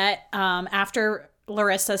 they met after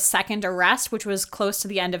Larissa's second arrest, which was close to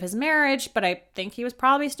the end of his marriage, but I think he was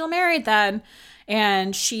probably still married then.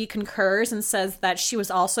 And she concurs and says that she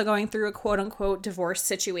was also going through a quote-unquote divorce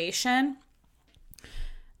situation.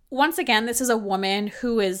 Once again, this is a woman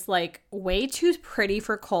who is like way too pretty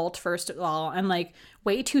for Colt, first of all, and like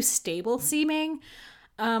way too stable seeming.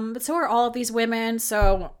 But so are all of these women,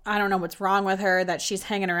 so I don't know what's wrong with her that she's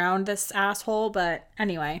hanging around this asshole, but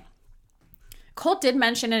anyway. Colt did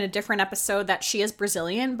mention in a different episode that she is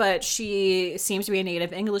Brazilian, but she seems to be a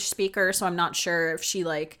native English speaker, so I'm not sure if she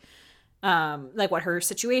like what her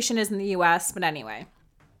situation is in the US, but anyway.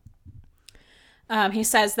 He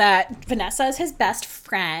says that Vanessa is his best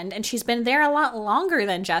friend, and she's been there a lot longer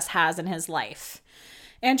than Jess has in his life.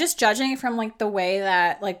 And just judging from, like, the way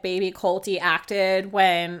that, like, baby Colty acted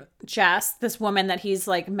when Jess, this woman that he's,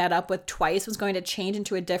 like, met up with twice, was going to change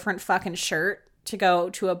into a different fucking shirt to go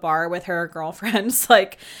to a bar with her girlfriends.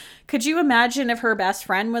 Like, could you imagine if her best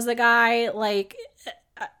friend was a guy? Like,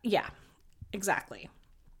 yeah, exactly.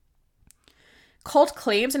 Colt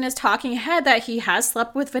claims in his talking head that he has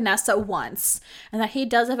slept with Vanessa once and that he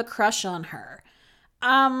does have a crush on her.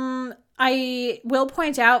 I will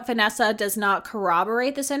point out Vanessa does not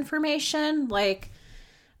corroborate this information. Like,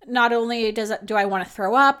 not only do I want to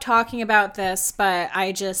throw up talking about this, but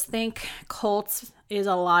I just think Colt is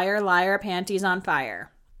a liar, panties on fire.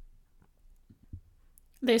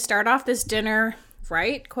 They start off this dinner,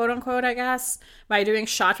 right, quote unquote, I guess, by doing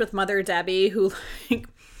shots with Mother Debbie, who like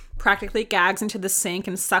practically gags into the sink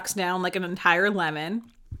and sucks down like an entire lemon.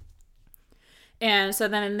 And so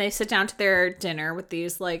then they sit down to their dinner with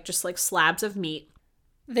these like just like slabs of meat.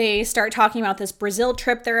 They start talking about this Brazil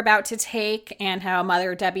trip they're about to take and how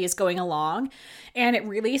Mother Debbie is going along. And it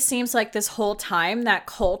really seems like this whole time that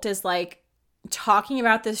Colt is like talking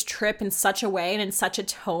about this trip in such a way and in such a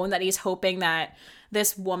tone that he's hoping that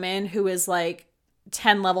this woman who is like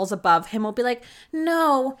 10 levels above him will be like,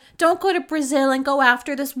 no, don't go to Brazil and go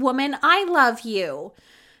after this woman. I love you.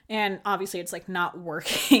 And obviously it's like not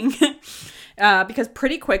working because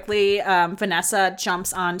pretty quickly Vanessa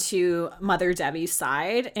jumps onto Mother Debbie's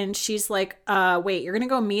side and she's like, wait, you're going to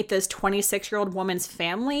go meet this 26-year-old woman's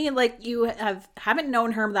family? Like you haven't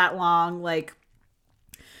known her that long. Like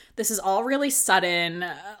this is all really sudden.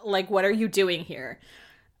 Like, what are you doing here?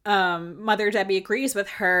 Mother Debbie agrees with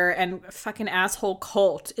her and fucking asshole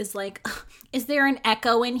Colt is like, is there an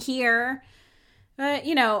echo in here?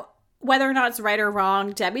 You know, whether or not it's right or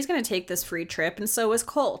wrong, Debbie's going to take this free trip and so is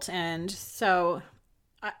Colt. And so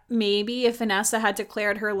maybe if Vanessa had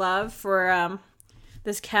declared her love for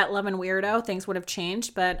this cat-loving weirdo, things would have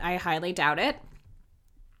changed, but I highly doubt it.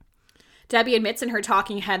 Debbie admits in her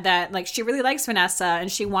talking head that like she really likes Vanessa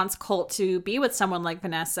and she wants Colt to be with someone like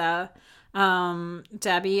Vanessa.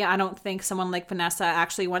 Debbie, I don't think someone like Vanessa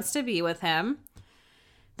actually wants to be with him.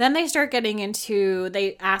 Then they start getting into,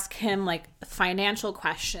 they ask him like financial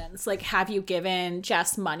questions, like, have you given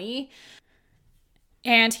Jess money?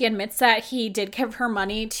 And he admits that he did give her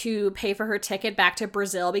money to pay for her ticket back to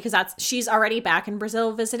Brazil because she's already back in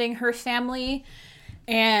Brazil visiting her family.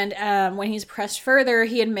 And when he's pressed further,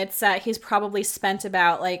 he admits that he's probably spent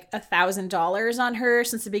about like $1,000 on her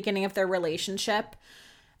since the beginning of their relationship.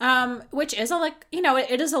 Which is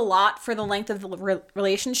it is a lot for the length of the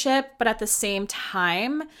relationship, but at the same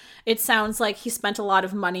time, it sounds like he spent a lot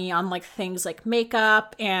of money on like things like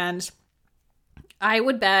makeup, and I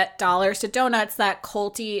would bet dollars to donuts that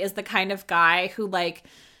Colty is the kind of guy who like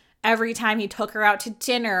every time he took her out to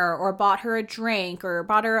dinner or bought her a drink or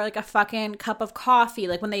bought her like a fucking cup of coffee,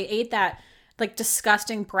 like when they ate that like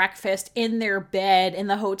disgusting breakfast in their bed in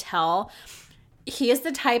the hotel, he is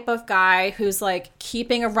the type of guy who's like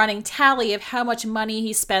keeping a running tally of how much money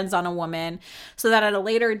he spends on a woman so that at a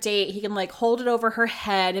later date he can like hold it over her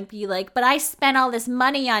head and be like, but I spent all this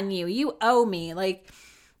money on you. You owe me. Like,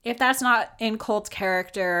 if that's not in Colt's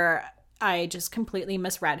character, I just completely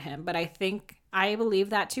misread him. But I believe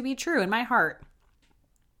that to be true in my heart.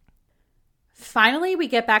 Finally, we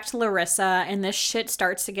get back to Larissa and this shit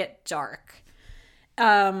starts to get dark.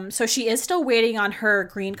 So she is still waiting on her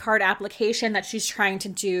green card application that she's trying to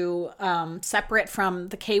do separate from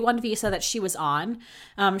the K-1 visa that she was on.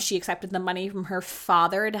 She accepted the money from her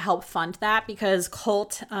father to help fund that because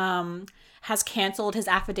Colt has canceled his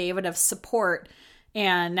affidavit of support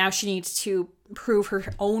And now she needs to prove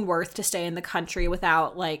her own worth to stay in the country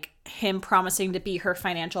without like him promising to be her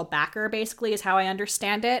financial backer, basically, is how I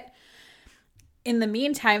understand it. In the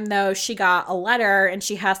meantime, though, she got a letter and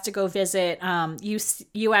she has to go visit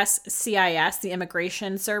USCIS, the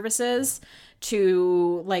Immigration Services,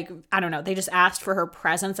 to, like, I don't know, they just asked for her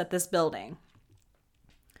presence at this building.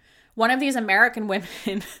 One of these American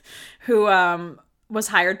women who was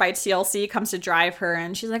hired by TLC comes to drive her,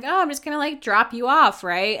 and she's like, oh, I'm just gonna like drop you off,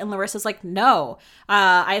 right? And Larissa's like, no,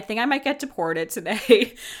 I think I might get deported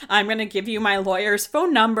today. I'm gonna give you my lawyer's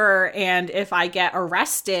phone number, and if I get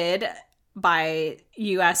arrested by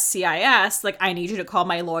USCIS, like, I need you to call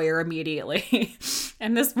my lawyer immediately.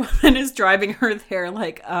 And this woman is driving her there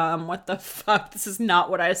like, what the fuck? This is not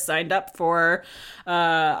what I signed up for.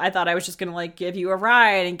 I thought I was just gonna like give you a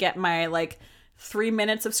ride and get my like 3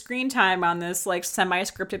 minutes of screen time on this like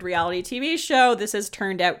semi-scripted reality TV show. This has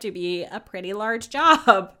turned out to be a pretty large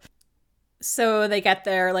job. So they get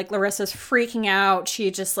there, like Larissa's freaking out. She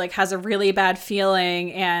just like has a really bad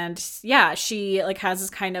feeling. And yeah, she like has this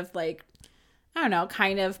kind of like, I don't know,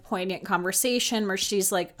 kind of poignant conversation where she's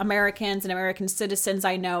like, Americans and American citizens,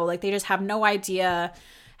 I know, like they just have no idea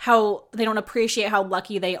how, they don't appreciate how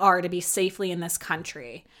lucky they are to be safely in this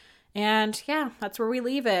country. And yeah, that's where we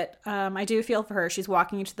leave it. I do feel for her. She's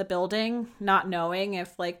walking into the building, not knowing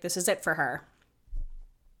if like this is it for her.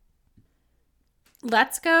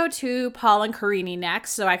 Let's go to Paul and Karine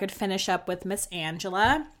next, so I could finish up with Miss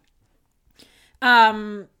Angela.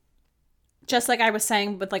 Just like I was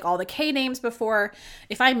saying with like all the K names before,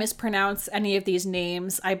 if I mispronounce any of these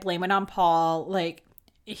names, I blame it on Paul. Like,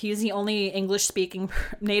 he's the only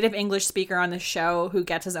native English speaker on the show who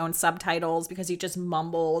gets his own subtitles because he just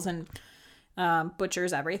mumbles and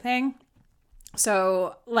butchers everything.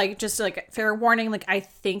 So, like, just like fair warning, like I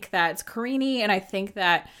think that it's Karine, and I think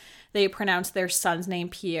that they pronounce their son's name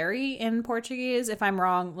Pierre in Portuguese. If I'm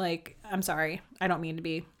wrong, like, I'm sorry. I don't mean to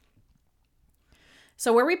be.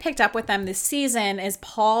 So where we picked up with them this season is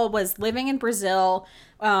Paul was living in Brazil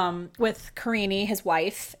with Karine, his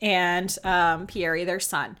wife, and Pierre, their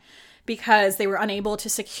son, because they were unable to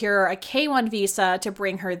secure a K-1 visa to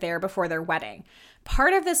bring her there before their wedding.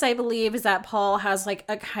 Part of this, I believe, is that Paul has like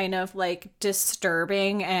a kind of like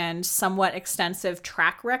disturbing and somewhat extensive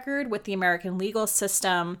track record with the American legal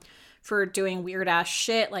system for doing weird ass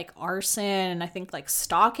shit like arson and I think like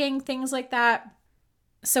stalking, things like that.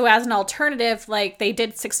 So as an alternative, like they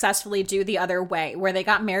did successfully do the other way where they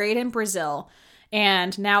got married in Brazil,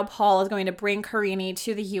 and now Paul is going to bring Karine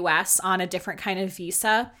to the US on a different kind of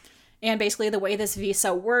visa. And basically the way this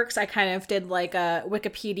visa works, I kind of did like a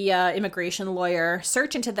Wikipedia immigration lawyer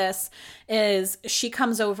search into this, is she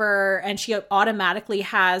comes over and she automatically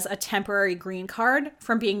has a temporary green card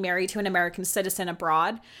from being married to an American citizen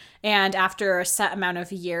abroad. And after a set amount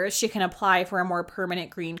of years, she can apply for a more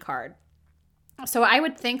permanent green card. So I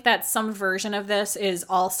would think that some version of this is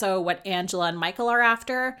also what Angela and Michael are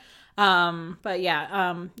after. But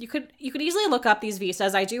yeah, you could easily look up these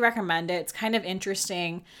visas. I do recommend it. It's kind of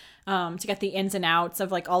interesting to get the ins and outs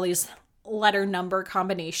of like all these letter number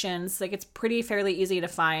combinations. Like it's fairly easy to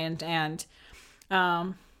find. And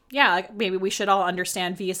yeah, like maybe we should all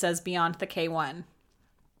understand visas beyond the K-1.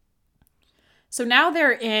 So now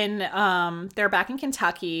they're back in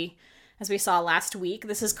Kentucky, as we saw last week.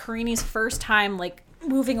 This is Karine's first time like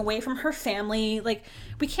moving away from her family. Like,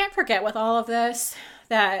 we can't forget with all of this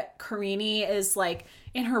that Karine is like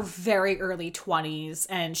in her very early 20s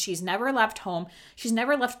and she's never left home. She's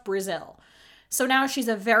never left Brazil. So now she's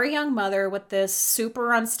a very young mother with this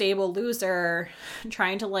super unstable loser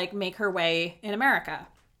trying to like make her way in America.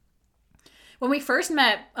 When we first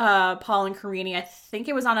met Paul and Karine, I think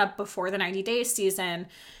it was on a Before the 90 Days season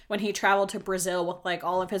when he traveled to Brazil with like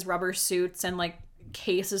all of his rubber suits and like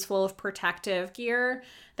cases full of protective gear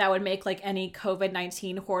that would make like any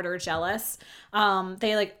COVID-19 hoarder jealous.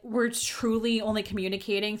 They like were truly only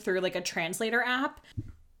communicating through like a translator app.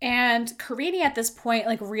 And Karine at this point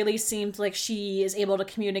like really seemed like she is able to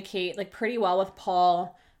communicate like pretty well with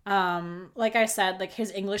Paul. Like I said, like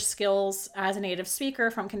his English skills as a native speaker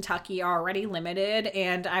from Kentucky are already limited,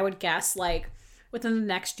 and I would guess like within the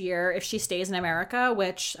next year, if she stays in America,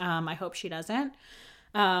 which I hope she doesn't,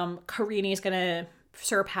 Karine is gonna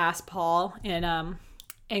surpass Paul in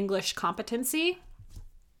English competency.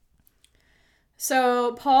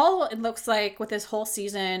 So Paul, it looks like with this whole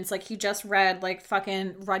season, it's like he just read like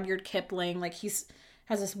fucking Rudyard Kipling. Like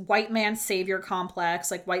has this white man savior complex,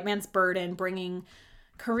 like white man's burden, bringing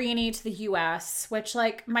Karine to the US, which,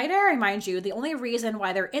 like, might I remind you, the only reason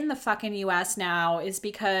why they're in the fucking US now is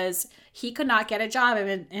because he could not get a job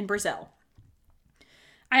in Brazil.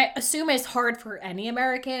 I assume it's hard for any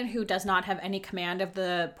American who does not have any command of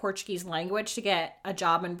the Portuguese language to get a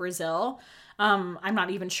job in Brazil. I'm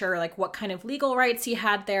not even sure like what kind of legal rights he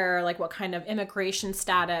had there, like what kind of immigration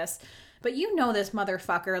status. But you know this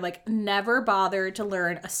motherfucker like never bothered to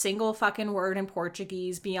learn a single fucking word in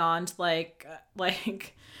Portuguese beyond like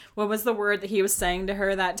what was the word that he was saying to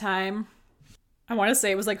her that time? I want to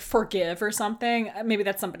say it was like forgive or something. Maybe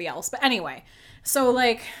that's somebody else. But anyway, so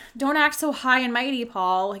like don't act so high and mighty,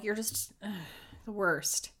 Paul. Like you're just the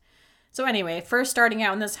worst. So anyway, first starting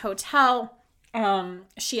out in this hotel,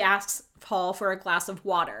 she asks Paul for a glass of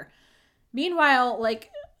water. Meanwhile,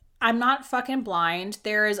 like I'm not fucking blind.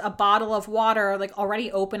 There is a bottle of water like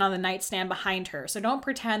already open on the nightstand behind her. So don't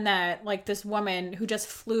pretend that like this woman who just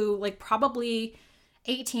flew like probably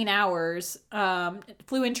 18 hours,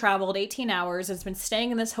 flew and traveled 18 hours, has been staying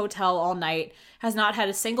in this hotel all night, has not had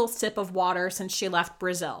a single sip of water since she left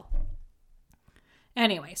Brazil.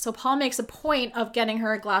 Anyway, so Paul makes a point of getting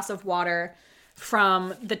her a glass of water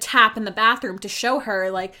from the tap in the bathroom to show her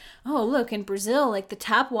like, oh, look, in Brazil, like the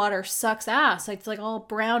tap water sucks ass. Like, it's like all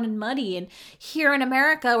brown and muddy. And here in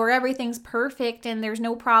America where everything's perfect and there's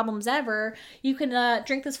no problems ever, you can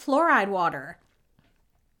drink this fluoride water.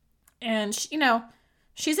 And,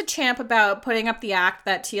 she's a champ about putting up the act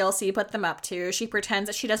that TLC put them up to. She pretends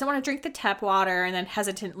that she doesn't want to drink the tap water and then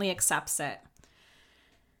hesitantly accepts it.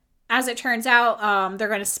 As it turns out, they're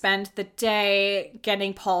going to spend the day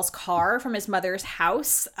getting Paul's car from his mother's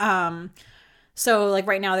house. So like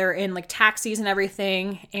right now they're in like taxis and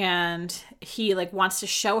everything. And he like wants to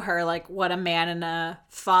show her like what a man and a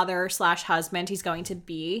father/husband he's going to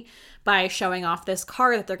be by showing off this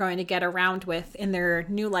car that they're going to get around with in their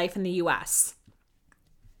new life in the US.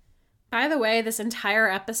 By the way, this entire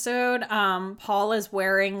episode, Paul is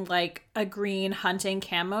wearing like a green hunting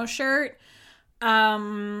camo shirt.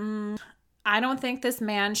 I don't think this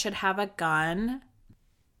man should have a gun.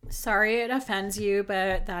 Sorry it offends you,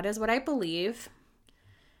 but that is what I believe.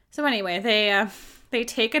 So anyway, they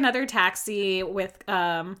take another taxi with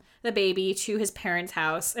the baby to his parents'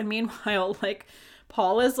 house, and meanwhile, like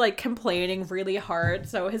Paul is like complaining really hard.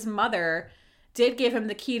 So his mother did give him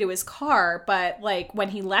the key to his car, but like when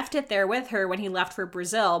he left it there with her, when he left for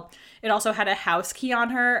Brazil, it also had a house key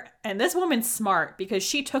on her. And this woman's smart because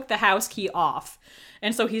she took the house key off.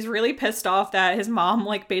 And so he's really pissed off that his mom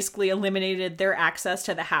like basically eliminated their access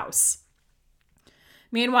to the house.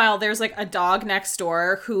 Meanwhile, there's like a dog next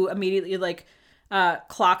door who immediately like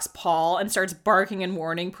clocks Paul and starts barking and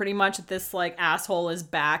warning pretty much that this like asshole is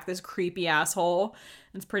back, this creepy asshole.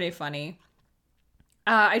 It's pretty funny.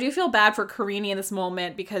 I do feel bad for Karini in this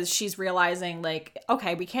moment because she's realizing like,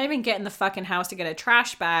 okay, we can't even get in the fucking house to get a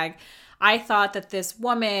trash bag. I thought that this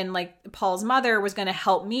woman, like Paul's mother, was going to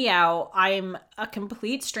help me out. I'm a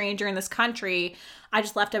complete stranger in this country. I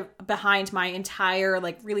just left behind my entire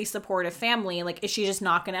like really supportive family. Like, is she just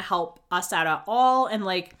not going to help us out at all? And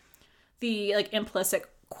like the like implicit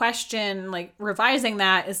question, like revising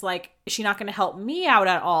that is like, is she not going to help me out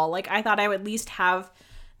at all? Like, I thought I would at least have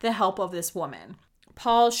the help of this woman.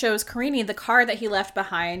 Paul shows Karini the car that he left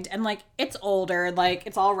behind, and like it's older, like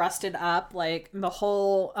it's all rusted up, like the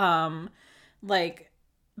whole like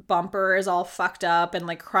bumper is all fucked up and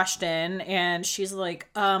like crushed in, and she's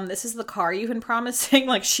like, this is the car you've been promising.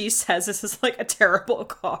 Like she says this is like a terrible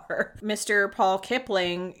car. Mr. Paul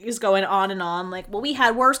Kipling is going on and on like, well, we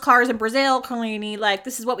had worse cars in Brazil, Karini, like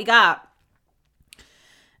this is what we got.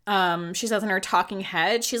 She says in her talking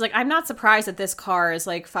head, she's like, I'm not surprised that this car is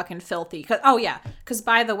like fucking filthy. Cause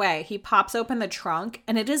by the way, he pops open the trunk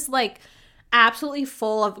and it is like absolutely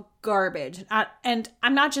full of garbage. And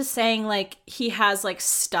I'm not just saying like he has like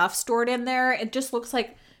stuff stored in there. It just looks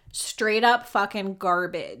like straight up fucking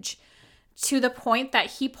garbage, to the point that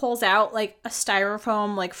he pulls out like a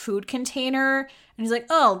styrofoam like food container and he's like,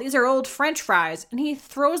 oh, these are old French fries. And he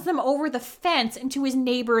throws them over the fence into his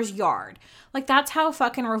neighbor's yard. Like, that's how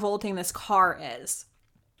fucking revolting this car is.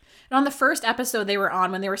 And on the first episode they were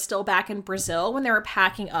on, when they were still back in Brazil, when they were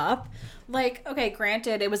packing up, like, okay,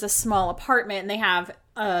 granted, it was a small apartment and they have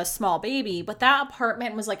a small baby, but that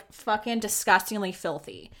apartment was like fucking disgustingly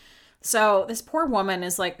filthy. So this poor woman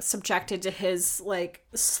is like subjected to his like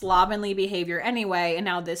slovenly behavior anyway, and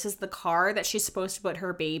now this is the car that she's supposed to put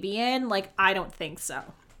her baby in? Like, I don't think so.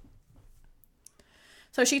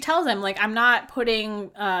 So she tells him, like, I'm not putting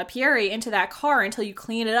Pierre into that car until you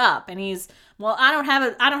clean it up. And he's, well, I don't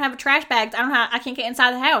have a trash bag. I can't get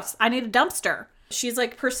inside the house. I need a dumpster. She's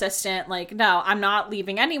like persistent, like, no, I'm not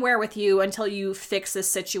leaving anywhere with you until you fix this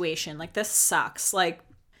situation. Like, this sucks. Like,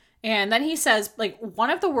 and then he says, like, one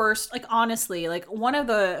of the worst, like, honestly, like,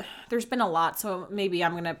 there's been a lot, so maybe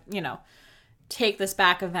I'm gonna, take this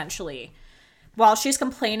back eventually. While she's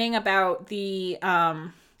complaining about the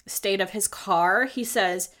state of his car, he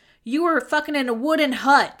says, "You were fucking in a wooden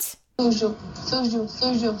hut." Sujo.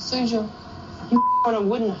 You in a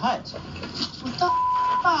wooden hut. What the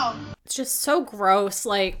f***? It's just so gross,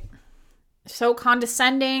 like, so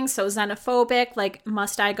condescending, so xenophobic, like,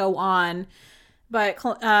 must I go on? But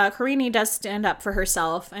Karini does stand up for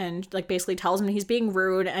herself and, like, basically tells him he's being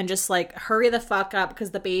rude and just, like, hurry the fuck up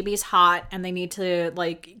because the baby's hot and they need to,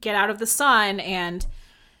 like, get out of the sun and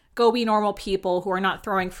go be normal people who are not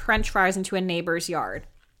throwing french fries into a neighbor's yard.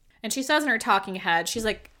 And she says in her talking head, she's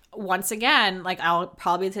like, once again, like, I'll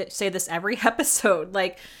probably say this every episode,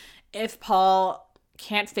 like, if Paul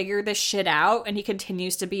can't figure this shit out and he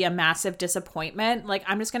continues to be a massive disappointment, like,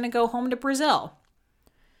 I'm just gonna go home to Brazil.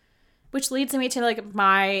 Which leads me to, like,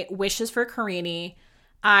 my wishes for Karini.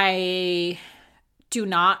 I do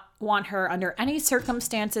not want her under any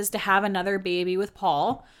circumstances to have another baby with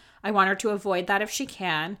Paul. I want her to avoid that if she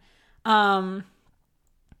can.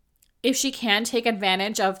 If she can take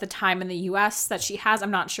advantage of the time in the US that she has, I'm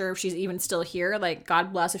not sure if she's even still here. Like,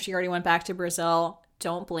 God bless if she already went back to Brazil.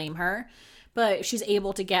 Don't blame her. But if she's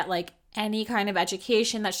able to get, like, any kind of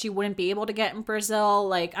education that she wouldn't be able to get in Brazil,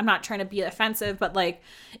 like, I'm not trying to be offensive, but, like,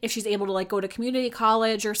 if she's able to, like, go to community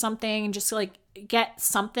college or something and just, like, get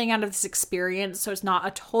something out of this experience so it's not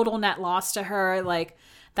a total net loss to her, like,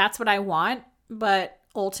 that's what I want. But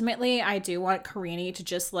ultimately, I do want Karini to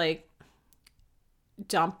just, like,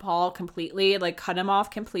 dump Paul completely, like, cut him off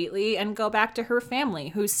completely and go back to her family,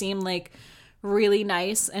 who seem like really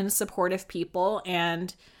nice and supportive people.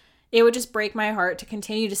 And it would just break my heart to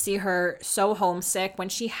continue to see her so homesick when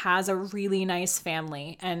she has a really nice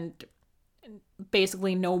family and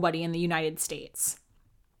basically nobody in the United States.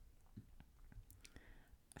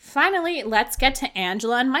 Finally, let's get to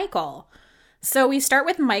Angela and Michael. So we start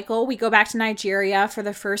with Michael. We go back to Nigeria for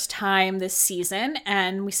the first time this season,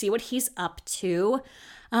 and we see what he's up to.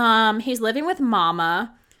 He's living with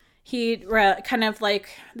Mama. He kind of, like,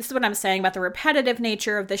 this is what I'm saying about the repetitive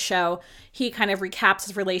nature of the show. He kind of recaps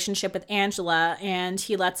his relationship with Angela, and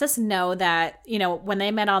he lets us know that, you know, when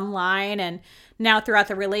they met online and now throughout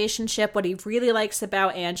the relationship, what he really likes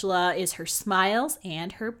about Angela is her smiles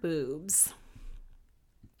and her boobs.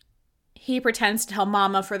 He pretends to tell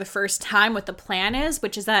Mama for the first time what the plan is,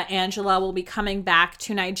 which is that Angela will be coming back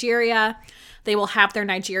to Nigeria. They will have their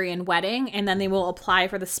Nigerian wedding, and then they will apply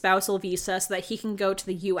for the spousal visa so that he can go to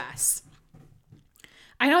the US.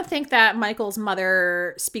 I don't think that Michael's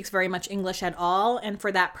mother speaks very much English at all, and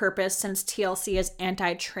for that purpose, since TLC is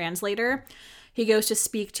anti-translator, he goes to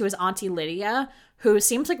speak to his auntie Lydia, who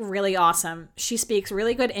seems like really awesome. She speaks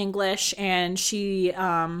really good English, and she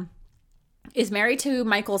is married to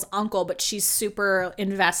Michael's uncle, but she's super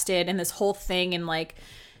invested in this whole thing and, like,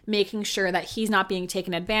 making sure that he's not being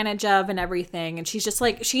taken advantage of and everything. And she's just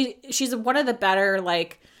like, she's one of the better,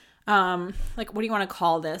 like what do you want to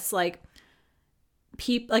call this? Like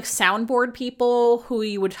soundboard people who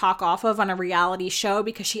you would talk off of on a reality show,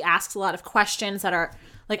 because she asks a lot of questions that are,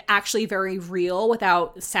 like, actually very real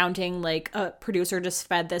without sounding like a producer just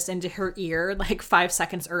fed this into her ear like 5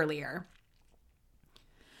 seconds earlier.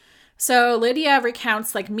 So Lydia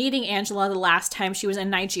recounts, like, meeting Angela the last time she was in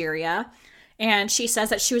Nigeria, and she says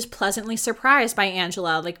that she was pleasantly surprised by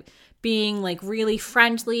Angela, like, being, like, really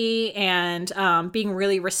friendly and being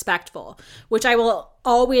really respectful, which I will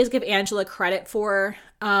always give Angela credit for.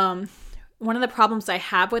 One of the problems I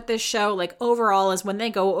have with this show, like, overall, is when they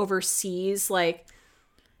go overseas, like,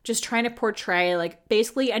 just trying to portray, like,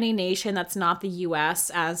 basically any nation that's not the US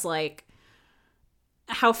as, like,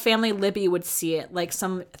 how Family Libby would see it, like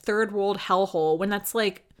some third world hellhole, when that's,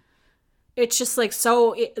 like, it's just, like,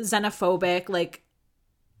 so xenophobic, like,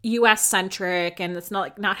 US centric, and it's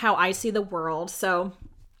not how I see the world. So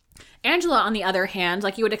Angela, on the other hand,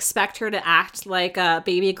 like, you would expect her to act like a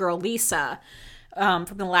baby girl Lisa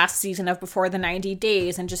from the last season of Before the 90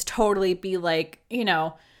 Days and just totally be, like, you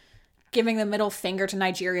know, giving the middle finger to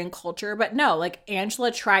Nigerian culture. But no, like,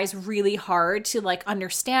 Angela tries really hard to, like,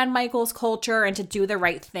 understand Michael's culture and to do the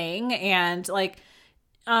right thing. And, like,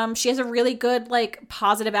 she has a really good, like,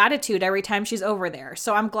 positive attitude every time she's over there.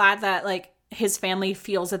 So I'm glad that, like, his family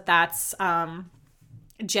feels that that's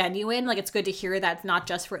genuine. Like, it's good to hear that's not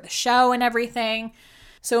just for the show and everything.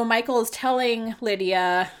 So Michael is telling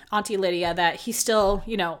Auntie Lydia, that he still,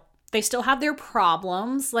 you know, they still have their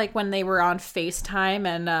problems, like when they were on FaceTime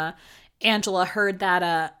and Angela heard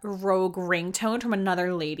that rogue ringtone from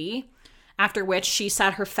another lady, after which she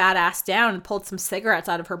sat her fat ass down and pulled some cigarettes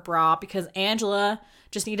out of her bra because Angela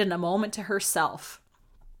just needed a moment to herself.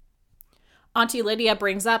 Auntie Lydia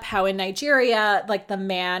brings up how in Nigeria, like, the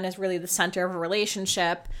man is really the center of a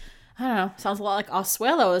relationship. I don't know, sounds a lot like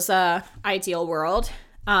Oswello's ideal world.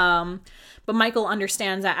 But Michael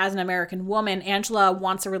understands that as an American woman, Angela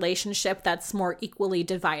wants a relationship that's more equally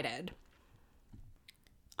divided.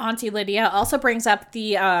 Auntie Lydia also brings up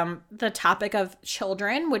the topic of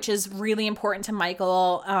children, which is really important to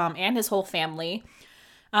Michael and his whole family.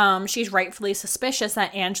 She's rightfully suspicious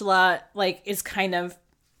that Angela, like, is kind of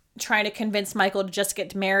trying to convince Michael to just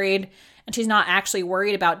get married, and she's not actually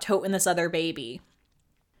worried about toting this other baby.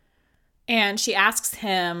 And she asks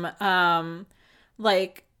him,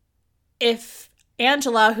 like, if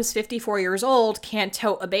Angela, who's 54 years old, can't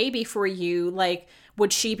tote a baby for you, like,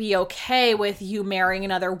 would she be okay with you marrying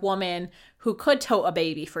another woman who could tote a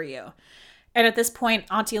baby for you? And at this point,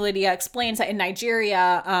 Auntie Lydia explains that in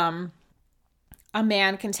Nigeria, a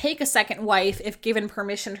man can take a second wife if given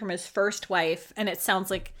permission from his first wife. And it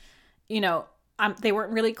sounds like, you know, they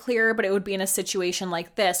weren't really clear, but it would be in a situation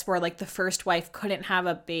like this where, like, the first wife couldn't have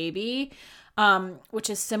a baby, which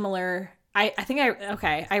is similar. I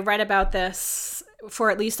read about this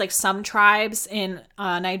for at least, like, some tribes in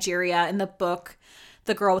Nigeria in the book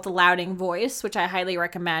The Girl with the Louding Voice, which I highly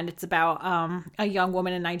recommend. It's about a young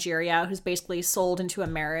woman in Nigeria who's basically sold into a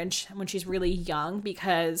marriage when she's really young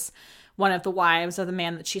because one of the wives of the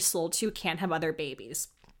man that she's sold to can't have other babies.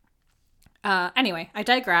 Anyway, I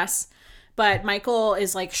digress. But Michael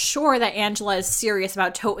is, like, sure that Angela is serious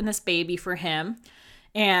about toting this baby for him.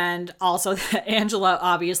 And also that Angela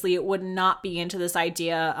obviously would not be into this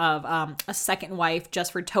idea of a second wife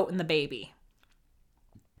just for toting the baby.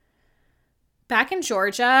 Back in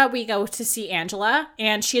Georgia, we go to see Angela,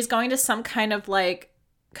 and she is going to some kind of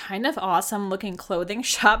awesome looking clothing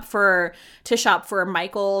shop to shop for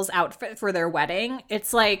Michael's outfit for their wedding.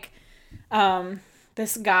 It's like,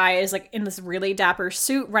 this guy is, like, in this really dapper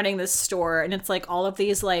suit running this store, and it's like all of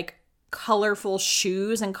these, like, colorful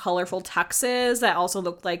shoes and colorful tuxes that also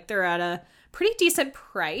look like they're at a pretty decent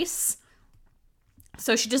price.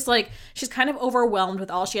 So she's kind of overwhelmed with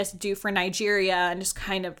all she has to do for Nigeria and just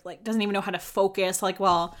kind of, like, doesn't even know how to focus, like,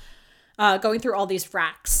 while going through all these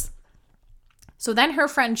racks. So then her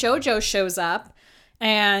friend JoJo shows up,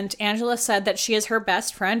 and Angela said that she is her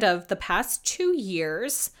best friend of the past 2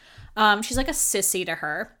 years. She's like a sissy to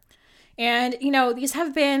her. And, you know, these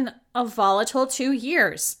have been a volatile 2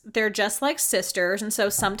 years. They're just like sisters, and so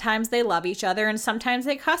sometimes they love each other and sometimes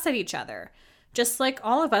they cuss at each other. Just like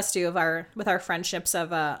all of us do with our friendships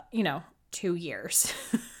of 2 years.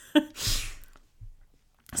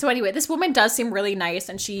 So anyway, this woman does seem really nice,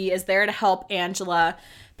 and she is there to help Angela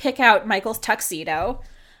pick out Michael's tuxedo.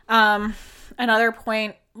 Another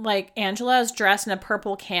point, like, Angela is dressed in a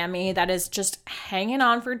purple cami that is just hanging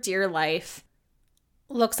on for dear life.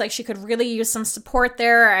 Looks like she could really use some support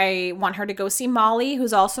there. I want her to go see Molly,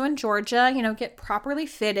 who's also in Georgia, get properly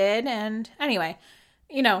fitted. And anyway,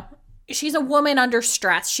 she's a woman under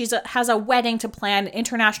stress. Has a wedding to plan,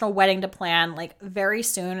 international wedding to plan, like, very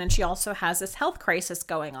soon. And she also has this health crisis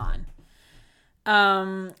going on.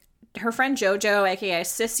 Her friend JoJo, aka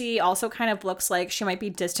Sissy, also kind of looks like she might be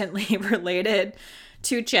distantly related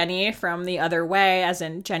to Jenny from The Other Way, as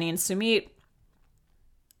in Jenny and Sumit.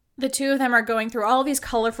 The two of them are going through all these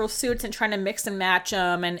colorful suits and trying to mix and match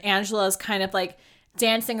them. And Angela's kind of, like,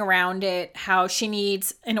 dancing around it, how she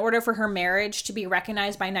needs, in order for her marriage to be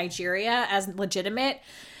recognized by Nigeria as legitimate,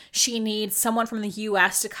 she needs someone from the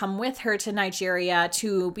U.S. to come with her to Nigeria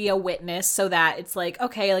to be a witness, so that it's like,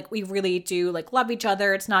 okay, like, we really do, like, love each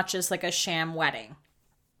other. It's not just, like, a sham wedding.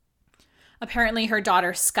 Apparently her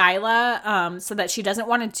daughter Skyla, so that she doesn't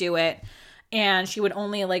want to do it. And she would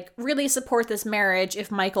only, like, really support this marriage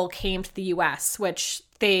if Michael came to the U.S., which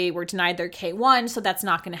they were denied their K-1, so that's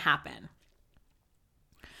not going to happen.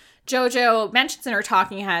 JoJo mentions in her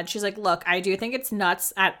talking head, she's like, look, I do think it's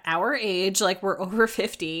nuts at our age, like, we're over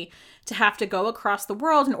 50, to have to go across the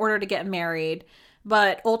world in order to get married.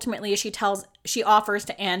 But ultimately, she offers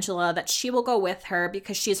to Angela that she will go with her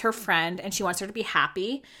because she's her friend and she wants her to be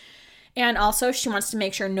happy. And also, she wants to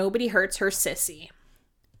make sure nobody hurts her sissy.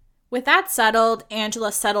 With that settled,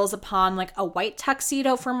 Angela settles upon, like, a white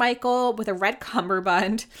tuxedo for Michael with a red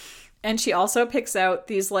cummerbund. And she also picks out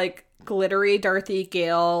these, like, glittery Dorothy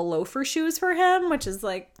Gale loafer shoes for him, which is,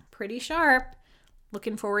 like, pretty sharp.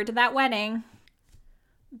 Looking forward to that wedding.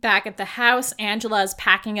 Back at the house, Angela is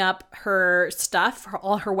packing up her stuff,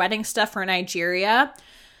 all her wedding stuff for Nigeria,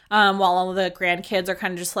 while all of the grandkids are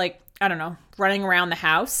kind of just, like, I don't know, running around the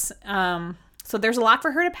house. So there's a lot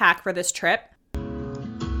for her to pack for this trip.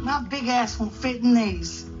 My big ass won't fit in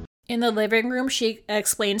these. In the living room, she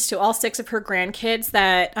explains to all 6 of her grandkids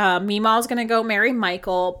that Meemaw's going to go marry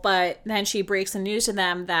Michael, but then she breaks the news to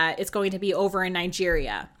them that it's going to be over in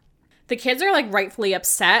Nigeria. The kids are, like, rightfully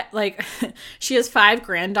upset. Like, she has 5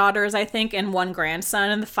 granddaughters, I think, and 1 grandson,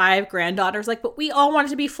 and the 5 granddaughters, like, but we all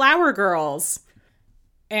wanted to be flower girls.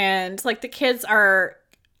 And, like, the kids are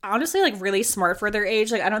honestly, like, really smart for their age.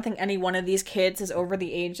 Like, I don't think any one of these kids is over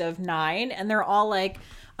the age of 9, and they're all like,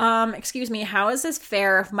 excuse me, how is this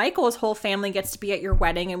fair if Michael's whole family gets to be at your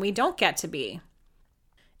wedding and we don't get to be?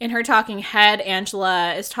 In her talking head,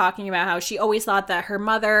 Angela is talking about how she always thought that her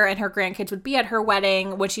mother and her grandkids would be at her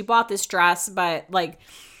wedding when she bought this dress, but, like,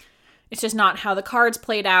 it's just not how the cards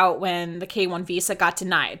played out when the K-1 visa got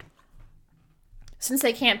denied. Since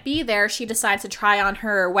they can't be there, she decides to try on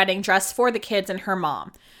her wedding dress for the kids and her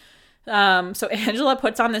mom. So Angela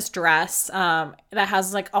puts on this dress that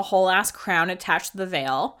has, like, a whole ass crown attached to the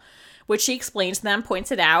veil, which she explains to them,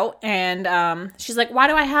 points it out, and she's like, why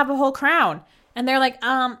do I have a whole crown? And they're like,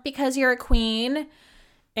 because you're a queen.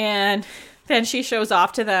 And then she shows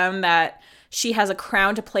off to them that she has a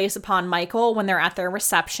crown to place upon Michael when they're at their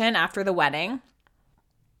reception after the wedding.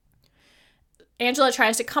 Angela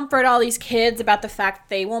tries to comfort all these kids about the fact that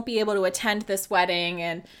they won't be able to attend this wedding,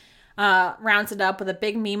 and rounds it up with a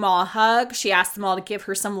big Meemaw hug. She asks them all to give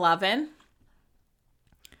her some lovin'.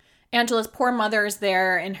 Angela's poor mother is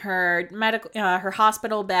there in her her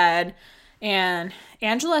hospital bed, and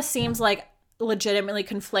Angela seems like legitimately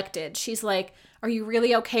conflicted. She's like, are you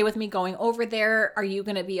really okay with me going over there? Are you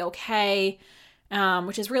going to be okay?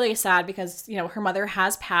 Which is really sad because, you know, her mother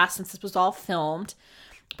has passed since this was all filmed.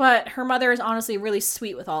 But her mother is honestly really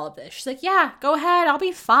sweet with all of this. She's like, yeah, go ahead. I'll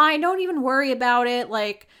be fine. Don't even worry about it.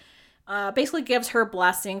 Like, basically gives her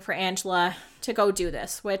blessing for Angela to go do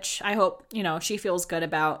this, which I hope, you know, she feels good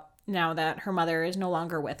about now that her mother is no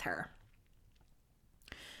longer with her.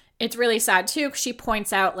 It's really sad, too, because she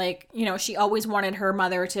points out, like, you know, she always wanted her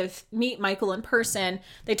mother to meet Michael in person.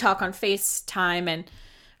 They talk on FaceTime, and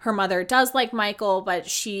her mother does like Michael, but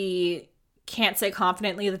she can't say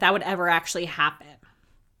confidently that that would ever actually happen.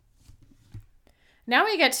 Now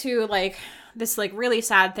we get to, like, this, like, really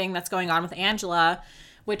sad thing that's going on with Angela,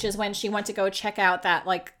 which is when she went to go check out that,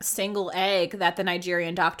 like, single egg that the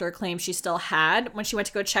Nigerian doctor claimed she still had. When she went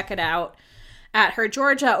to go check it out at her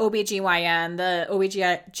Georgia OBGYN, the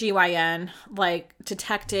OBGYN, like,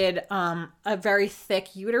 detected a very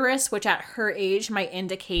thick uterus, which at her age might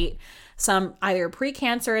indicate some either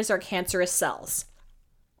precancerous or cancerous cells.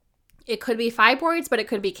 It could be fibroids, but it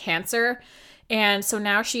could be cancer. And so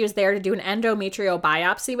now she is there to do an endometrial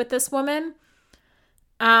biopsy with this woman.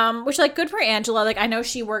 Which, like, good for Angela. Like, I know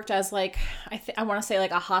she worked as, like, I want to say,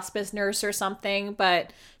 like, a hospice nurse or something,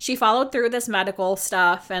 but she followed through this medical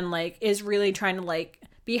stuff and, like, is really trying to, like,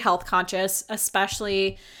 be health conscious,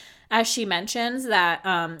 especially as she mentions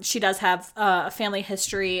that she does have a family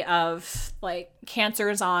history of, like,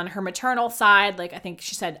 cancers on her maternal side. Like, I think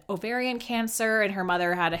she said ovarian cancer, and her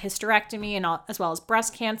mother had a hysterectomy and as well as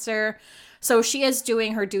breast cancer. So she is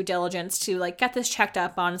doing her due diligence to, like, get this checked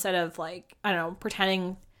up on instead of, like, I don't know,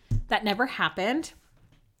 pretending that never happened.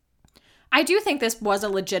 I do think this was a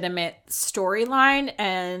legitimate storyline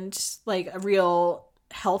and, like, a real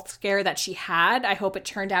health scare that she had. I hope it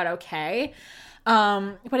turned out okay.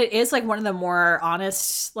 But it is, like, one of the more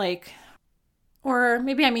honest, like, or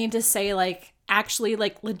maybe I mean to say, like, actually,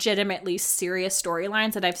 like, legitimately serious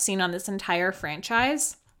storylines that I've seen on this entire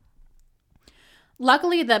franchise.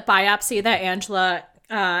 Luckily, the biopsy that Angela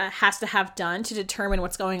has to have done to determine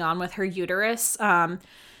what's going on with her uterus can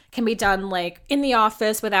be done, like, in the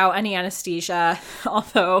office without any anesthesia,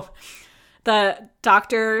 although the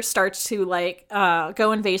doctor starts to, like,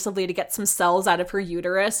 go invasively to get some cells out of her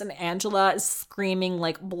uterus, and Angela is screaming,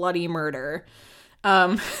 like, bloody murder.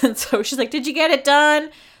 And so she's like, did you get it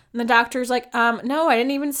done? And the doctor's like, no, I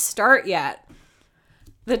didn't even start yet.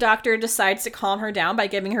 The doctor decides to calm her down by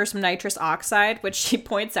giving her some nitrous oxide, which she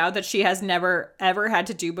points out that she has never, ever had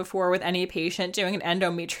to do before with any patient doing an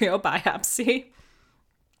endometrial biopsy.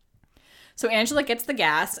 So Angela gets the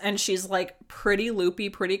gas, and she's, like, pretty loopy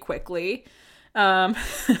pretty quickly.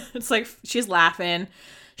 It's like she's laughing.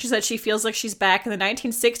 She said she feels like she's back in the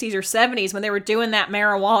 1960s or 70s when they were doing that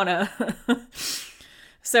marijuana.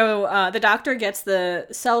 So the doctor gets the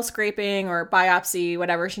cell scraping or biopsy,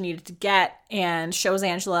 whatever she needed to get, and shows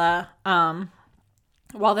Angela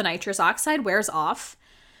while the nitrous oxide wears off.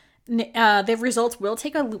 The results will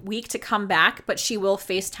take a week to come back, but she will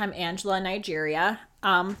FaceTime Angela in Nigeria.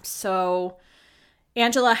 So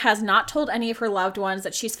Angela has not told any of her loved ones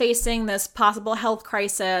that she's facing this possible health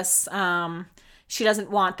crisis. She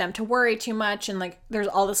doesn't want them to worry too much, and, like, there's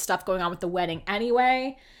all this stuff going on with the wedding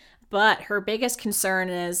anyway. But her biggest concern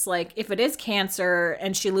is, like, if it is cancer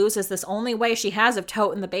and she loses this only way she has of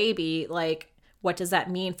toting the baby, like, what does that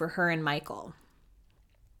mean for her and Michael?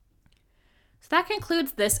 So that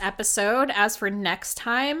concludes this episode. As for next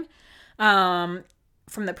time, from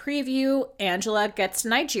the preview, Angela gets to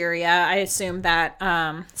Nigeria. I assume that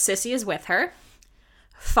Sissy is with her.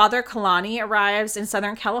 Father Kalani arrives in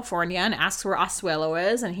Southern California and asks where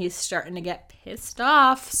Asuelo is, and he's starting to get pissed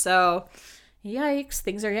off. So, yikes,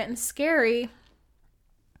 things are getting scary.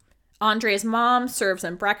 Andre's mom serves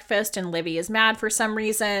him breakfast, and Livy is mad for some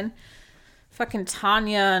reason. Fucking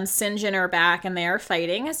Tanya and Sinjin are back, and they are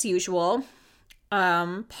fighting as usual.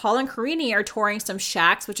 Paul and Karini are touring some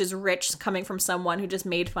shacks, which is rich coming from someone who just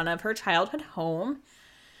made fun of her childhood home.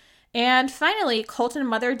 And finally, Colt and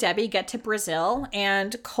Mother Debbie get to Brazil,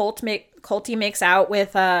 and Colty makes out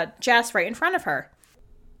with Jess right in front of her.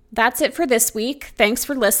 That's it for this week. Thanks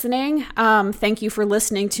for listening. Thank you for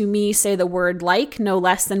listening to me say the word like no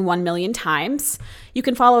less than 1 million times. You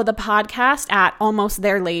can follow the podcast at Almost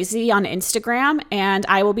There Lazy on Instagram, and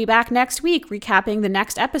I will be back next week recapping the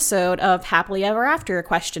next episode of Happily Ever After ?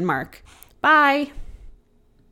 Bye.